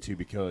I wanted to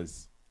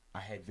because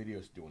I had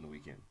videos to do on the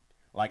weekend.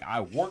 Like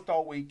I worked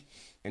all week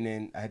and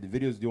then I had the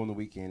videos to do on the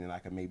weekend and I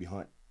could maybe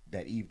hunt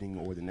that evening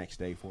or the next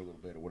day for a little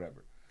bit or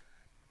whatever.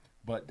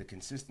 But the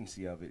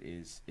consistency of it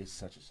is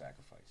such a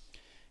sacrifice.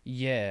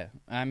 Yeah,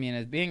 I mean,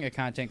 as being a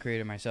content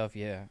creator myself,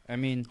 yeah. I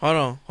mean...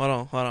 Hold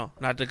on.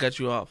 Not to cut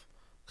you off,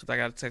 because I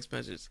got a text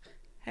message.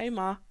 Hey,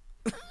 Ma.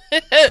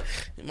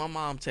 My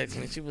mom texted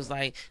me. She was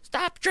like,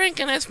 stop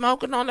drinking and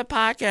smoking on the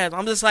podcast.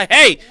 I'm just like,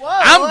 hey, whoa.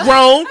 I'm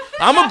grown.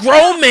 I'm a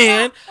grown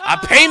man. I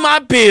pay my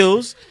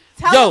bills.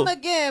 Tell him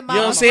again, Mama.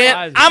 You know what I'm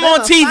saying? I'm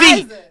on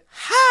TV.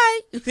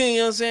 Hi. You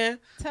know what I'm saying?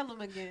 Tell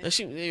him again.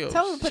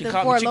 Tell him to put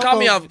them four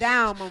logos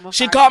down, Mama.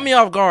 She caught me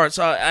off guard,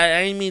 so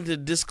I didn't mean to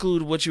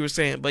disclude what you were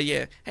saying. But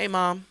yeah, hey,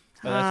 Mom.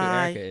 Oh, that's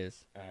who Erica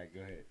is. All right,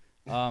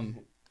 go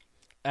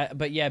ahead.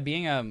 But yeah,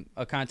 being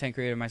a content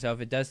creator myself,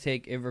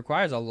 it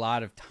requires a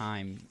lot of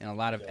time and a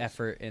lot of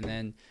effort, and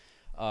then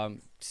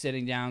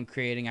sitting down,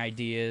 creating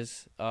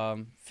ideas,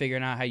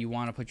 figuring out how you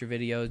want to put your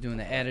videos, doing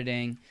the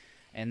editing.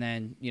 And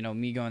then,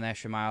 me going the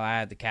extra mile,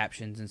 I add the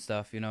captions and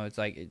stuff. It's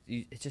like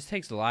it just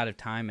takes a lot of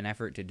time and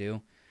effort to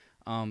do.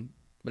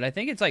 But I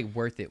think it's like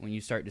worth it when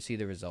you start to see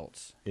the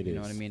results. You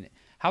know what I mean?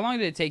 How long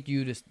did it take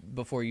you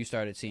before you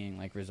started seeing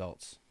like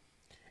results?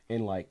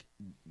 In like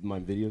my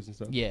videos and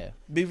stuff? Yeah.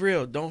 Be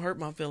real. Don't hurt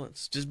my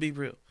feelings. Just be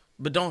real.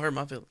 But don't hurt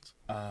my feelings.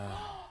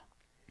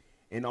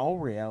 In all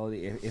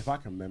reality, if I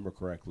can remember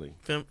correctly.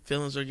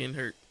 Feelings are getting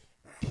hurt.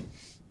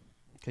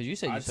 Because you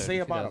said you started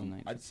in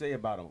 2019. I'd say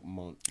about a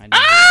month. I knew you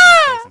were going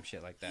to say some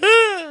shit like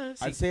that.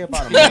 I'd say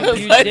about a month.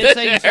 You did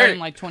say you started in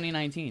like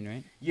 2019,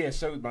 right? Yeah,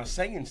 so my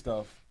singing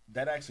stuff,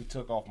 that actually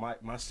took off.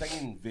 My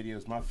singing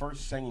videos, my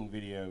first singing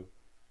video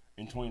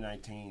in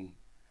 2019.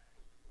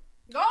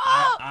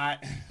 Oh!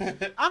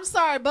 I'm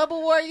sorry, Bubba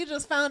Ward, you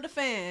just found a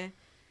fan.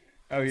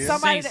 Oh, yeah?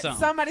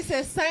 Somebody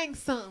said sing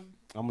something.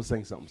 I'm going to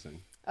sing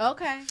something.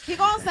 Okay. He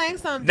gonna sing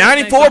something.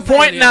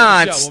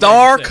 94.9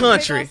 Star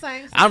Country.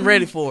 I'm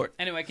ready for it.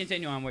 Anyway,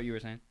 continue on what you were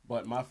saying.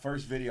 But my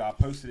first video, I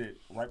posted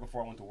it right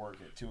before I went to work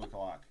at 2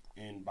 o'clock.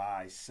 And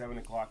by 7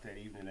 o'clock that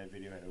evening, that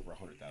video had over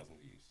 100,000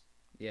 views.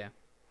 Yeah.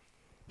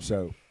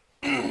 So.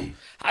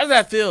 How does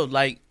that feel?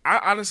 Like,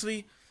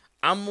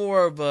 I'm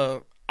more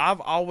of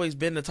I've always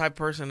been the type of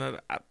person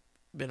that I've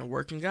been a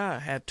working guy. I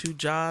had 2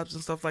 jobs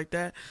and stuff like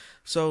that.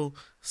 So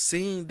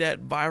seeing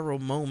that viral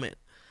moment,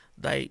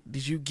 like,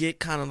 did you get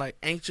kind of like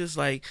anxious?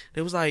 Like,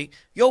 it was like,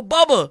 yo,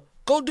 Bubba,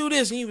 go do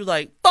this. And you was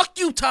like, fuck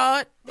you,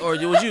 Todd. Or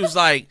you was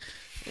like,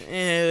 it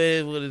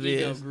is what it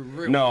is.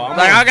 No,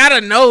 I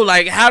gotta know,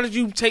 like, how did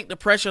you take the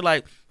pressure?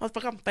 Like,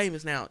 motherfucker, I'm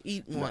famous now.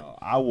 Eat one. No,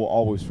 I will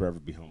always forever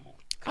be humble.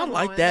 I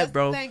like that,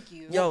 bro. Thank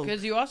you. Yo,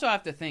 because you also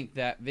have to think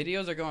that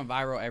videos are going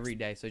viral every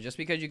day. So just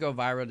because you go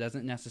viral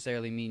doesn't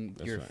necessarily mean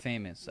you're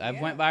famous. I've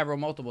went viral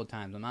multiple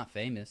times. I'm not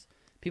famous.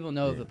 People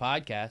know of the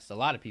podcast. A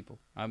lot of people.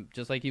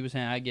 Just like he was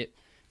saying, I get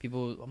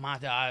people.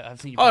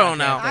 I've seen you. Hold on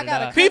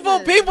now. People.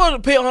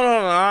 Hold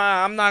on.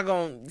 I'm not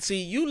gonna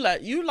see you. Like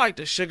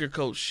to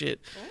sugarcoat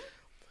shit.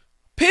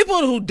 People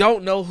who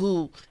don't know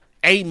who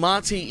A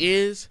Monty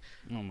is.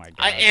 Oh my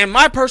god! And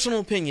my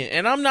personal opinion,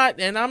 and I'm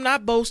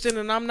not boasting,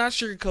 and I'm not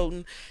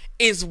sugarcoating,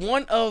 is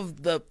one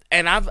of the,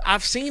 and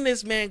I've seen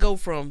this man go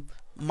from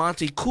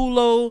Monte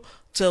Culo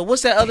to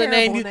what's that other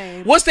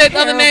name? What's that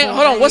other name?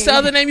 Hold on, what's the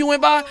other name you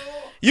went by?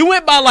 You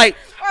went by like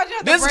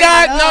This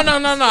guy, no.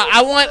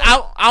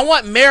 I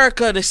want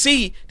America to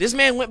see this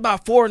man went by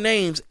 4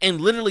 names and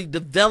literally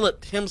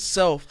developed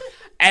himself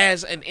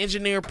as an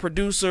engineer,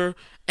 producer,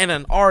 and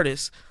an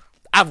artist.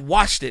 I've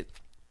watched it.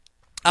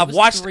 I've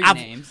watched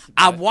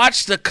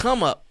the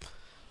come up.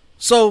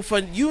 So for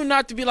you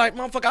not to be like,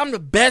 motherfucker, I'm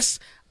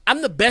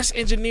the best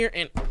engineer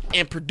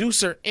and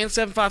producer in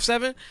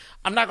 757.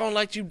 I'm not gonna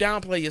let you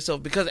downplay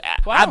yourself because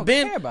I don't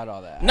care about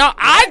all that. No,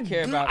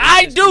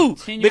 I do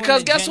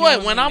because guess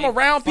what? When I'm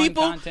around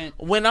people,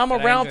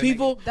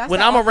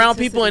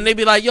 and they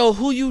be like, "Yo,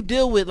 who you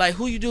deal with? Like,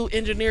 who you do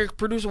engineer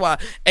producer wise?"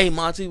 Hey,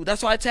 Monty,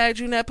 that's why I tagged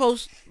you in that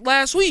post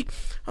last week.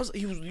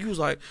 He was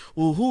like,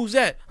 "Well, who's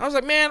that?" I was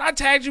like, "Man, I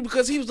tagged you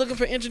because he was looking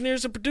for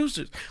engineers and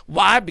producers.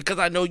 Why? Because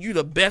I know you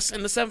the best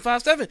in the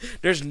 757.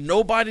 There's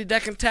nobody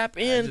that can tap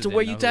in to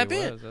where you tap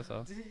in. That's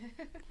all.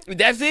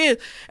 That's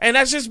it, and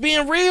that's just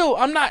being real.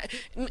 I'm not.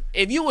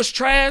 If you was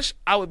trash,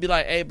 I would be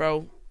like, "Hey,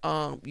 bro,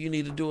 you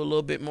need to do a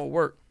little bit more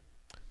work."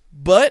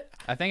 But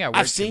I think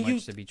I've seen you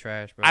to be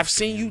trash, bro. I've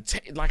seen you,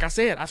 like I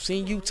said, I've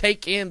seen you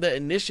take in the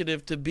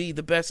initiative to be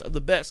the best of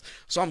the best.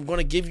 So I'm going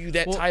to give you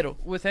that title.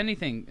 With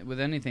anything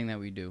that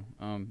we do,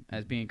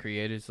 as being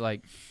creators,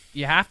 like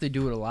you have to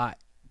do it a lot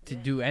to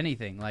do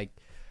anything. Like,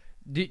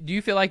 do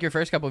you feel like your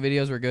first couple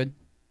videos were good?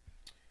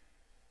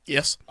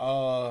 Yes.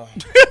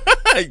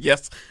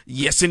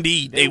 Yes,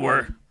 indeed, they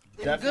were.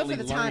 Definitely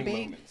good for the time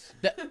being. moments.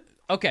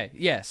 Okay,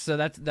 yes. So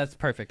that's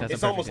perfect.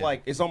 It's almost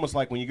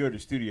like when you go to the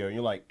studio and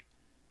you're like,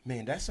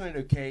 man, that sounded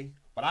okay,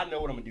 but I know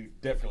what I'm gonna do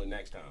definitely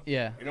next time.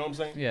 Yeah. You know what I'm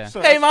saying? Yeah.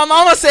 So Hey, my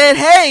mama said,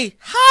 "Hey,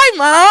 hi,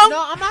 mom."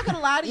 No, I'm not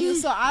gonna lie to you.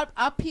 So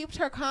I peeped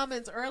her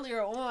comments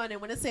earlier on, and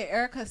when it said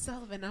Erica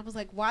Sullivan, I was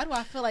like, why do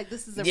I feel like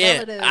this is a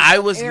relative? I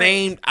was of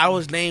named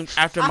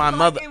after my I'm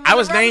like, mother. it was I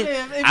was relative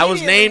named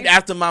immediately.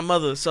 after my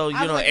mother. So you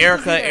I was know, like, this is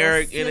Erica, either a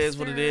Eric, it is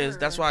what it is. sister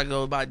That's why I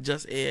go by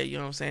just Ed. You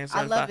know what I'm saying? So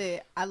I if love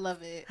it. I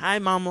love it. Hi,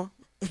 mama.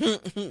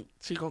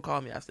 She gonna call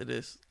me after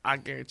this. I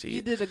guarantee you.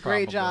 You did a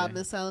great job,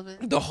 Probably. Miss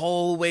Sullivan. The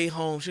whole way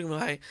home, she gonna be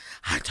like,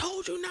 "I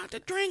told you not to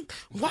drink.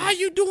 Why are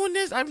you doing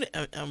this?" I'm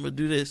gonna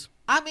do this.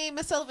 I mean,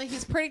 Miss Sullivan,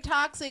 he's pretty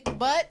toxic,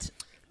 but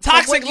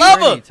Toxic what you-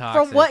 lover. Pretty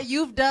toxic. from what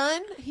you've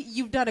done,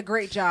 you've done a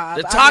great job.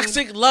 The I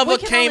toxic mean, lover we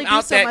can came only do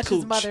out so that much as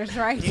cooch. mothers,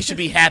 right? You should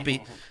be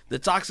happy. The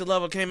toxic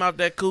lover came out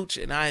that cooch,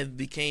 and I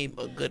became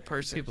a good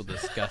person. People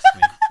disgust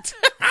me.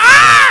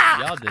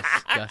 Y'all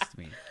disgust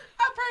me.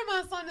 I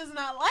pray my son is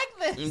not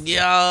like this.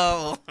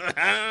 Yo,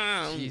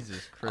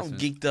 Jesus I'm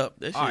Christmas. geeked up.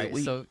 That shit All right,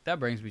 weak. so that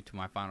brings me to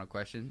my final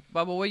question.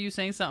 Bubba, were you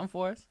saying something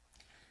for us?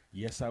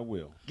 yes, I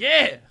will.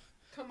 Yeah.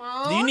 Come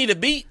on. Do you need a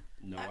beat?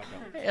 No, I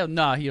don't. Hell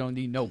nah, he don't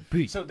need no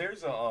beat. So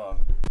there's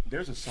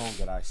a song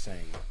that I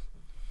sang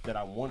that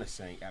I want to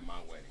sing at my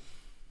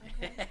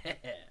wedding.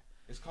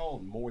 It's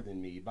called "More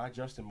Than Me" by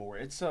Justin Moore.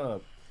 It's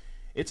a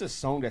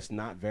song that's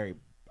not very.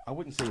 I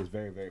wouldn't say it's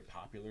very, very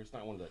popular. It's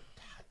not one of the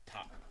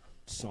top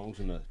songs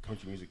in the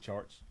country music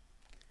charts,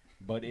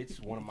 but it's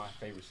one of my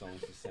favorite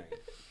songs to sing.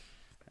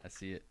 I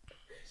see it.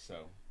 So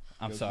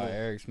I'm goes sorry, more-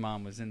 Eric's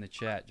mom was in the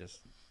chat just.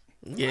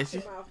 Yes.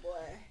 goes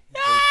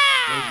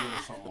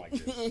into something like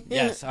this.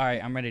 Yes, all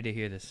right, I'm ready to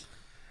hear this.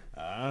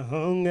 I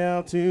hung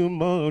out too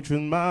much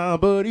with my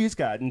buddies,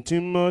 got in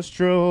too much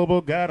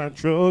trouble, got our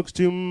trucks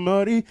too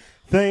muddy.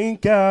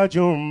 Thank God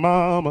your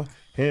mama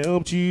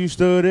helped you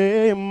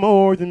study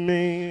more than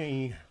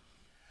me.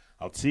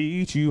 I'll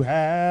teach you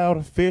how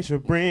to fish a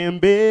brand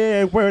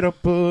big, where to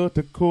put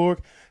the cork,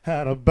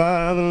 how to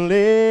buy the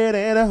lead,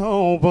 and I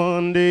hope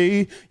one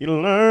day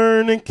you'll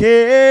learn to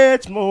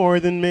catch more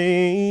than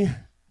me.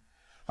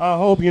 I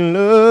hope you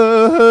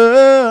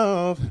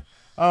love.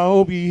 I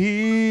hope you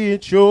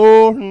hit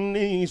your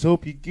knees.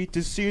 Hope you get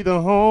to see the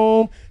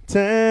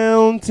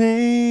hometown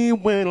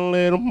team win a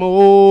little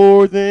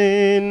more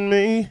than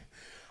me.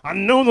 I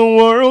know the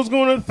world's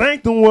gonna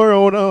thank the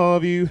world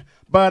of you,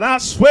 but I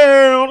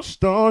swear on the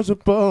stars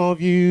above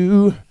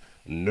you,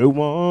 no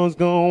one's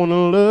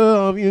gonna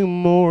love you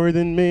more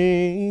than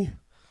me.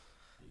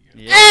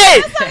 Yeah.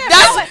 Hey,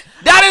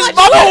 that is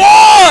Bubba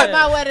Ward.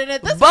 My wedding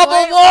at this Bubba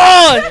point.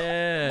 Ward.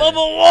 Yeah. Bubba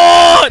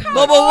Ward.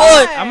 Bubba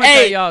Ward. I'm gonna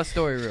Hey, tell y'all a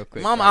story real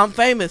quick. Mama, guys. I'm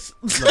famous.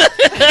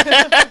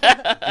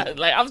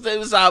 Like I'm saying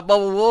beside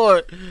Bubba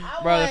Ward.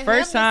 I Bro, want the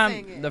first him to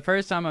sing time, it. the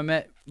first time I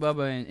met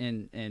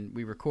Bubba and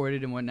we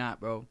recorded and whatnot,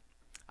 bro,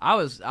 I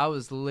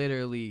was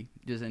literally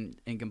just in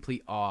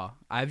complete awe.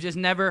 I've just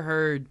never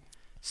heard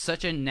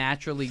such a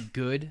naturally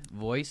good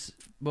voice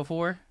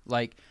before.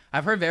 Like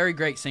I've heard very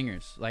great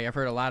singers. Like I've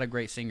heard a lot of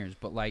great singers,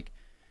 but like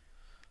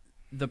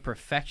the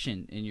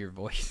perfection in your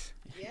voice.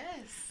 Yes.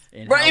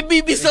 and Bro, how- it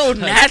be so it's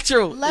like-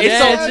 natural. Let It's me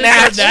so tell you,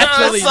 natural. it's so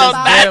naturally It's so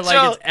just there, like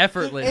natural. it's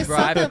effortless, It's bro.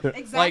 something,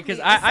 exactly. Like, cause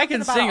It's I something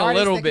can about sing an a artist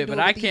little that bit, can but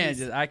do I it with can't.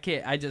 ease. I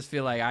can't. I just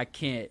feel like I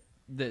can't.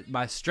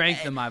 My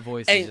strength in my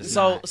voice. Hey, is just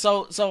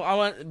so not. I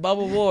want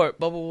Bubba Ward.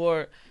 Bubba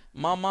Ward.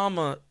 My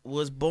mama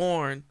was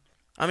born.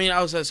 I mean,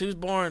 she was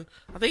born.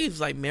 I think it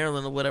was like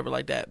Maryland or whatever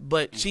like that.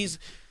 But she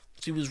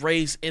was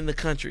raised in the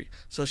country,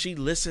 so she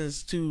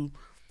listens to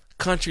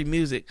country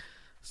music.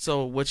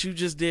 So what you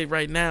just did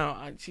right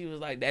now, she was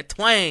like that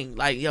twang,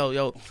 like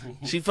yo,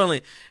 she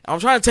feeling. I'm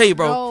trying to tell you,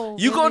 bro. No,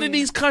 you go to really.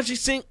 these country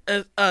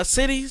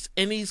cities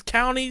and these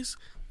counties,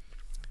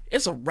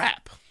 it's a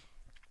wrap.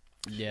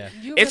 Yeah.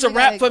 You It's a really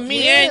wrap gotta for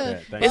me give,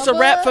 and thank it's a Bubba.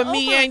 wrap for Oh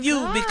me my and you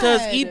God.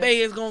 because eBay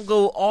is gonna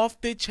go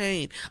off the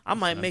chain. I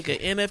might make an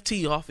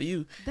NFT off of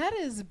you. That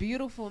is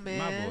beautiful, man.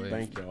 My boy.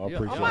 Thank you. I Yeah.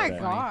 appreciate Oh my that.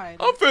 god.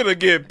 I'm finna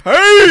get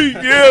paid. You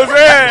know what I'm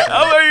saying?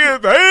 I'm gonna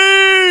get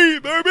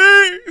paid,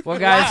 baby. Well,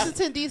 guys.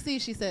 Washington D.C.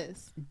 She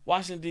says.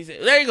 Washington D.C.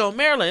 There you go,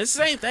 Maryland. It's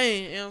the same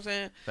thing. You know what I'm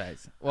saying?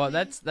 Thanks. Well,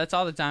 that's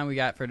all the time we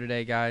got for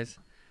today, guys.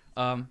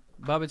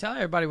 Bubba, tell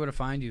everybody where to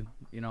find you.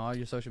 You know, all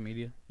your social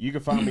media. You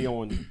can find me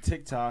on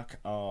TikTok,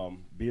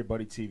 Beer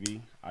Buddy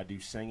TV. I do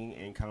singing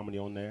and comedy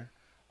on there.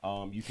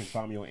 You can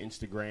find me on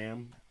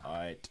Instagram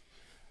at,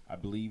 I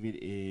believe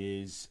it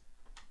is.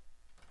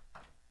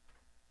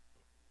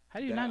 How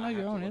do you not know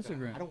your own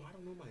Instagram? I don't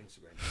know my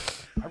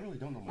Instagram. I really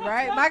don't know my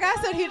Right, Instagram. my guy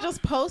said he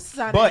just posts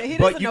on But it. He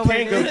doesn't you know what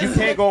can it go. is. You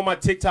can go on my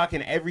TikTok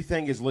and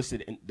everything is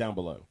listed down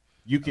below.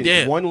 You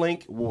can one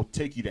link will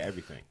take you to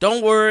everything.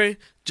 Don't worry.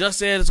 Just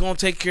said it's gonna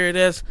take care of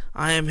this.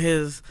 I am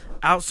his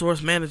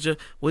outsource manager.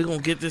 We're gonna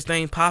get this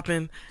thing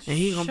popping, and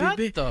he gonna Shut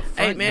be big. the Hey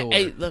front man, door.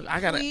 hey, look, I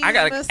gotta,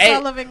 Miss hey,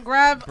 Sullivan,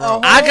 grab a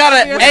hold I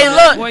gotta- of your hey, son.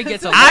 look, Boy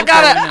gets a I local in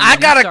there when he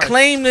gotta starts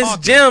claim this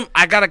talking. gym.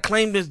 I gotta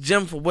claim this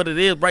gym for what it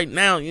is right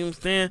now. You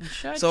understand?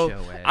 Shut So your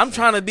ass I'm up.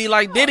 trying to be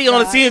like Diddy on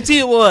the God. CMT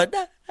award.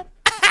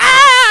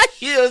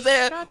 You know what I'm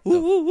saying? Shut Woo, the-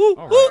 woo, woo,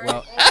 All woo. right.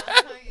 Well,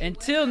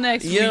 until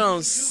next You week. know what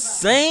I'm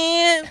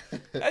saying?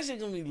 That shit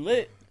gonna be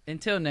lit.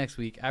 Until next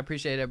week, I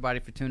appreciate everybody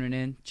for tuning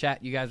in.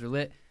 Chat, you guys are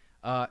lit.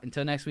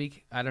 Until next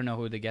week, I don't know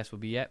who the guest will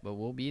be yet, but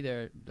we'll be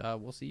there.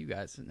 We'll see you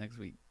guys next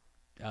week.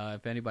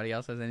 If anybody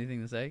else has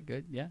anything to say,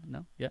 good. Yeah,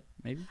 no, yeah,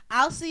 maybe.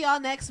 I'll see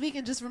y'all next week,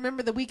 and just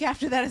remember the week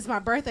after that is my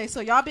birthday, so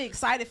y'all be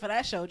excited for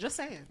that show. Just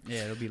saying.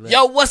 Yeah, it'll be lit.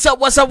 Yo, what's up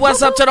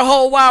to the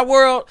whole wide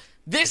world?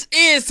 This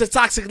is the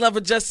Toxic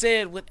Lover Just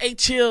Said with A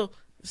Chill.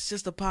 It's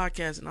just a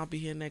podcast, and I'll be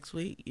here next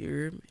week. You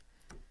hear me?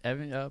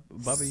 Evan, Bubba,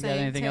 you got Same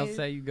anything else to tape.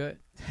 say? You good?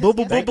 Boo,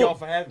 boo, boo, Thank boo. y'all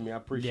for having me. I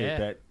appreciate Yeah.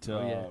 that.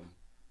 Oh, yeah.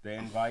 The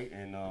invite,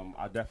 and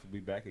I'll definitely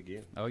be back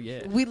again. Oh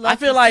yeah. We love I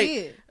feel to like see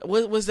it.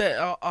 what was that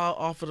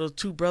off of the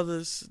two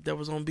brothers that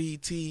was on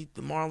BET, the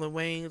Marlon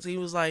Wayans? He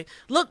was like,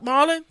 "Look,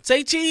 Marlon,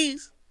 say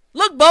cheese.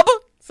 Look, Bubba,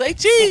 say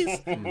cheese.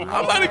 I'm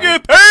about to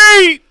get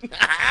paid."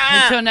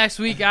 Until next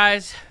week,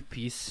 guys.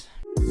 Peace.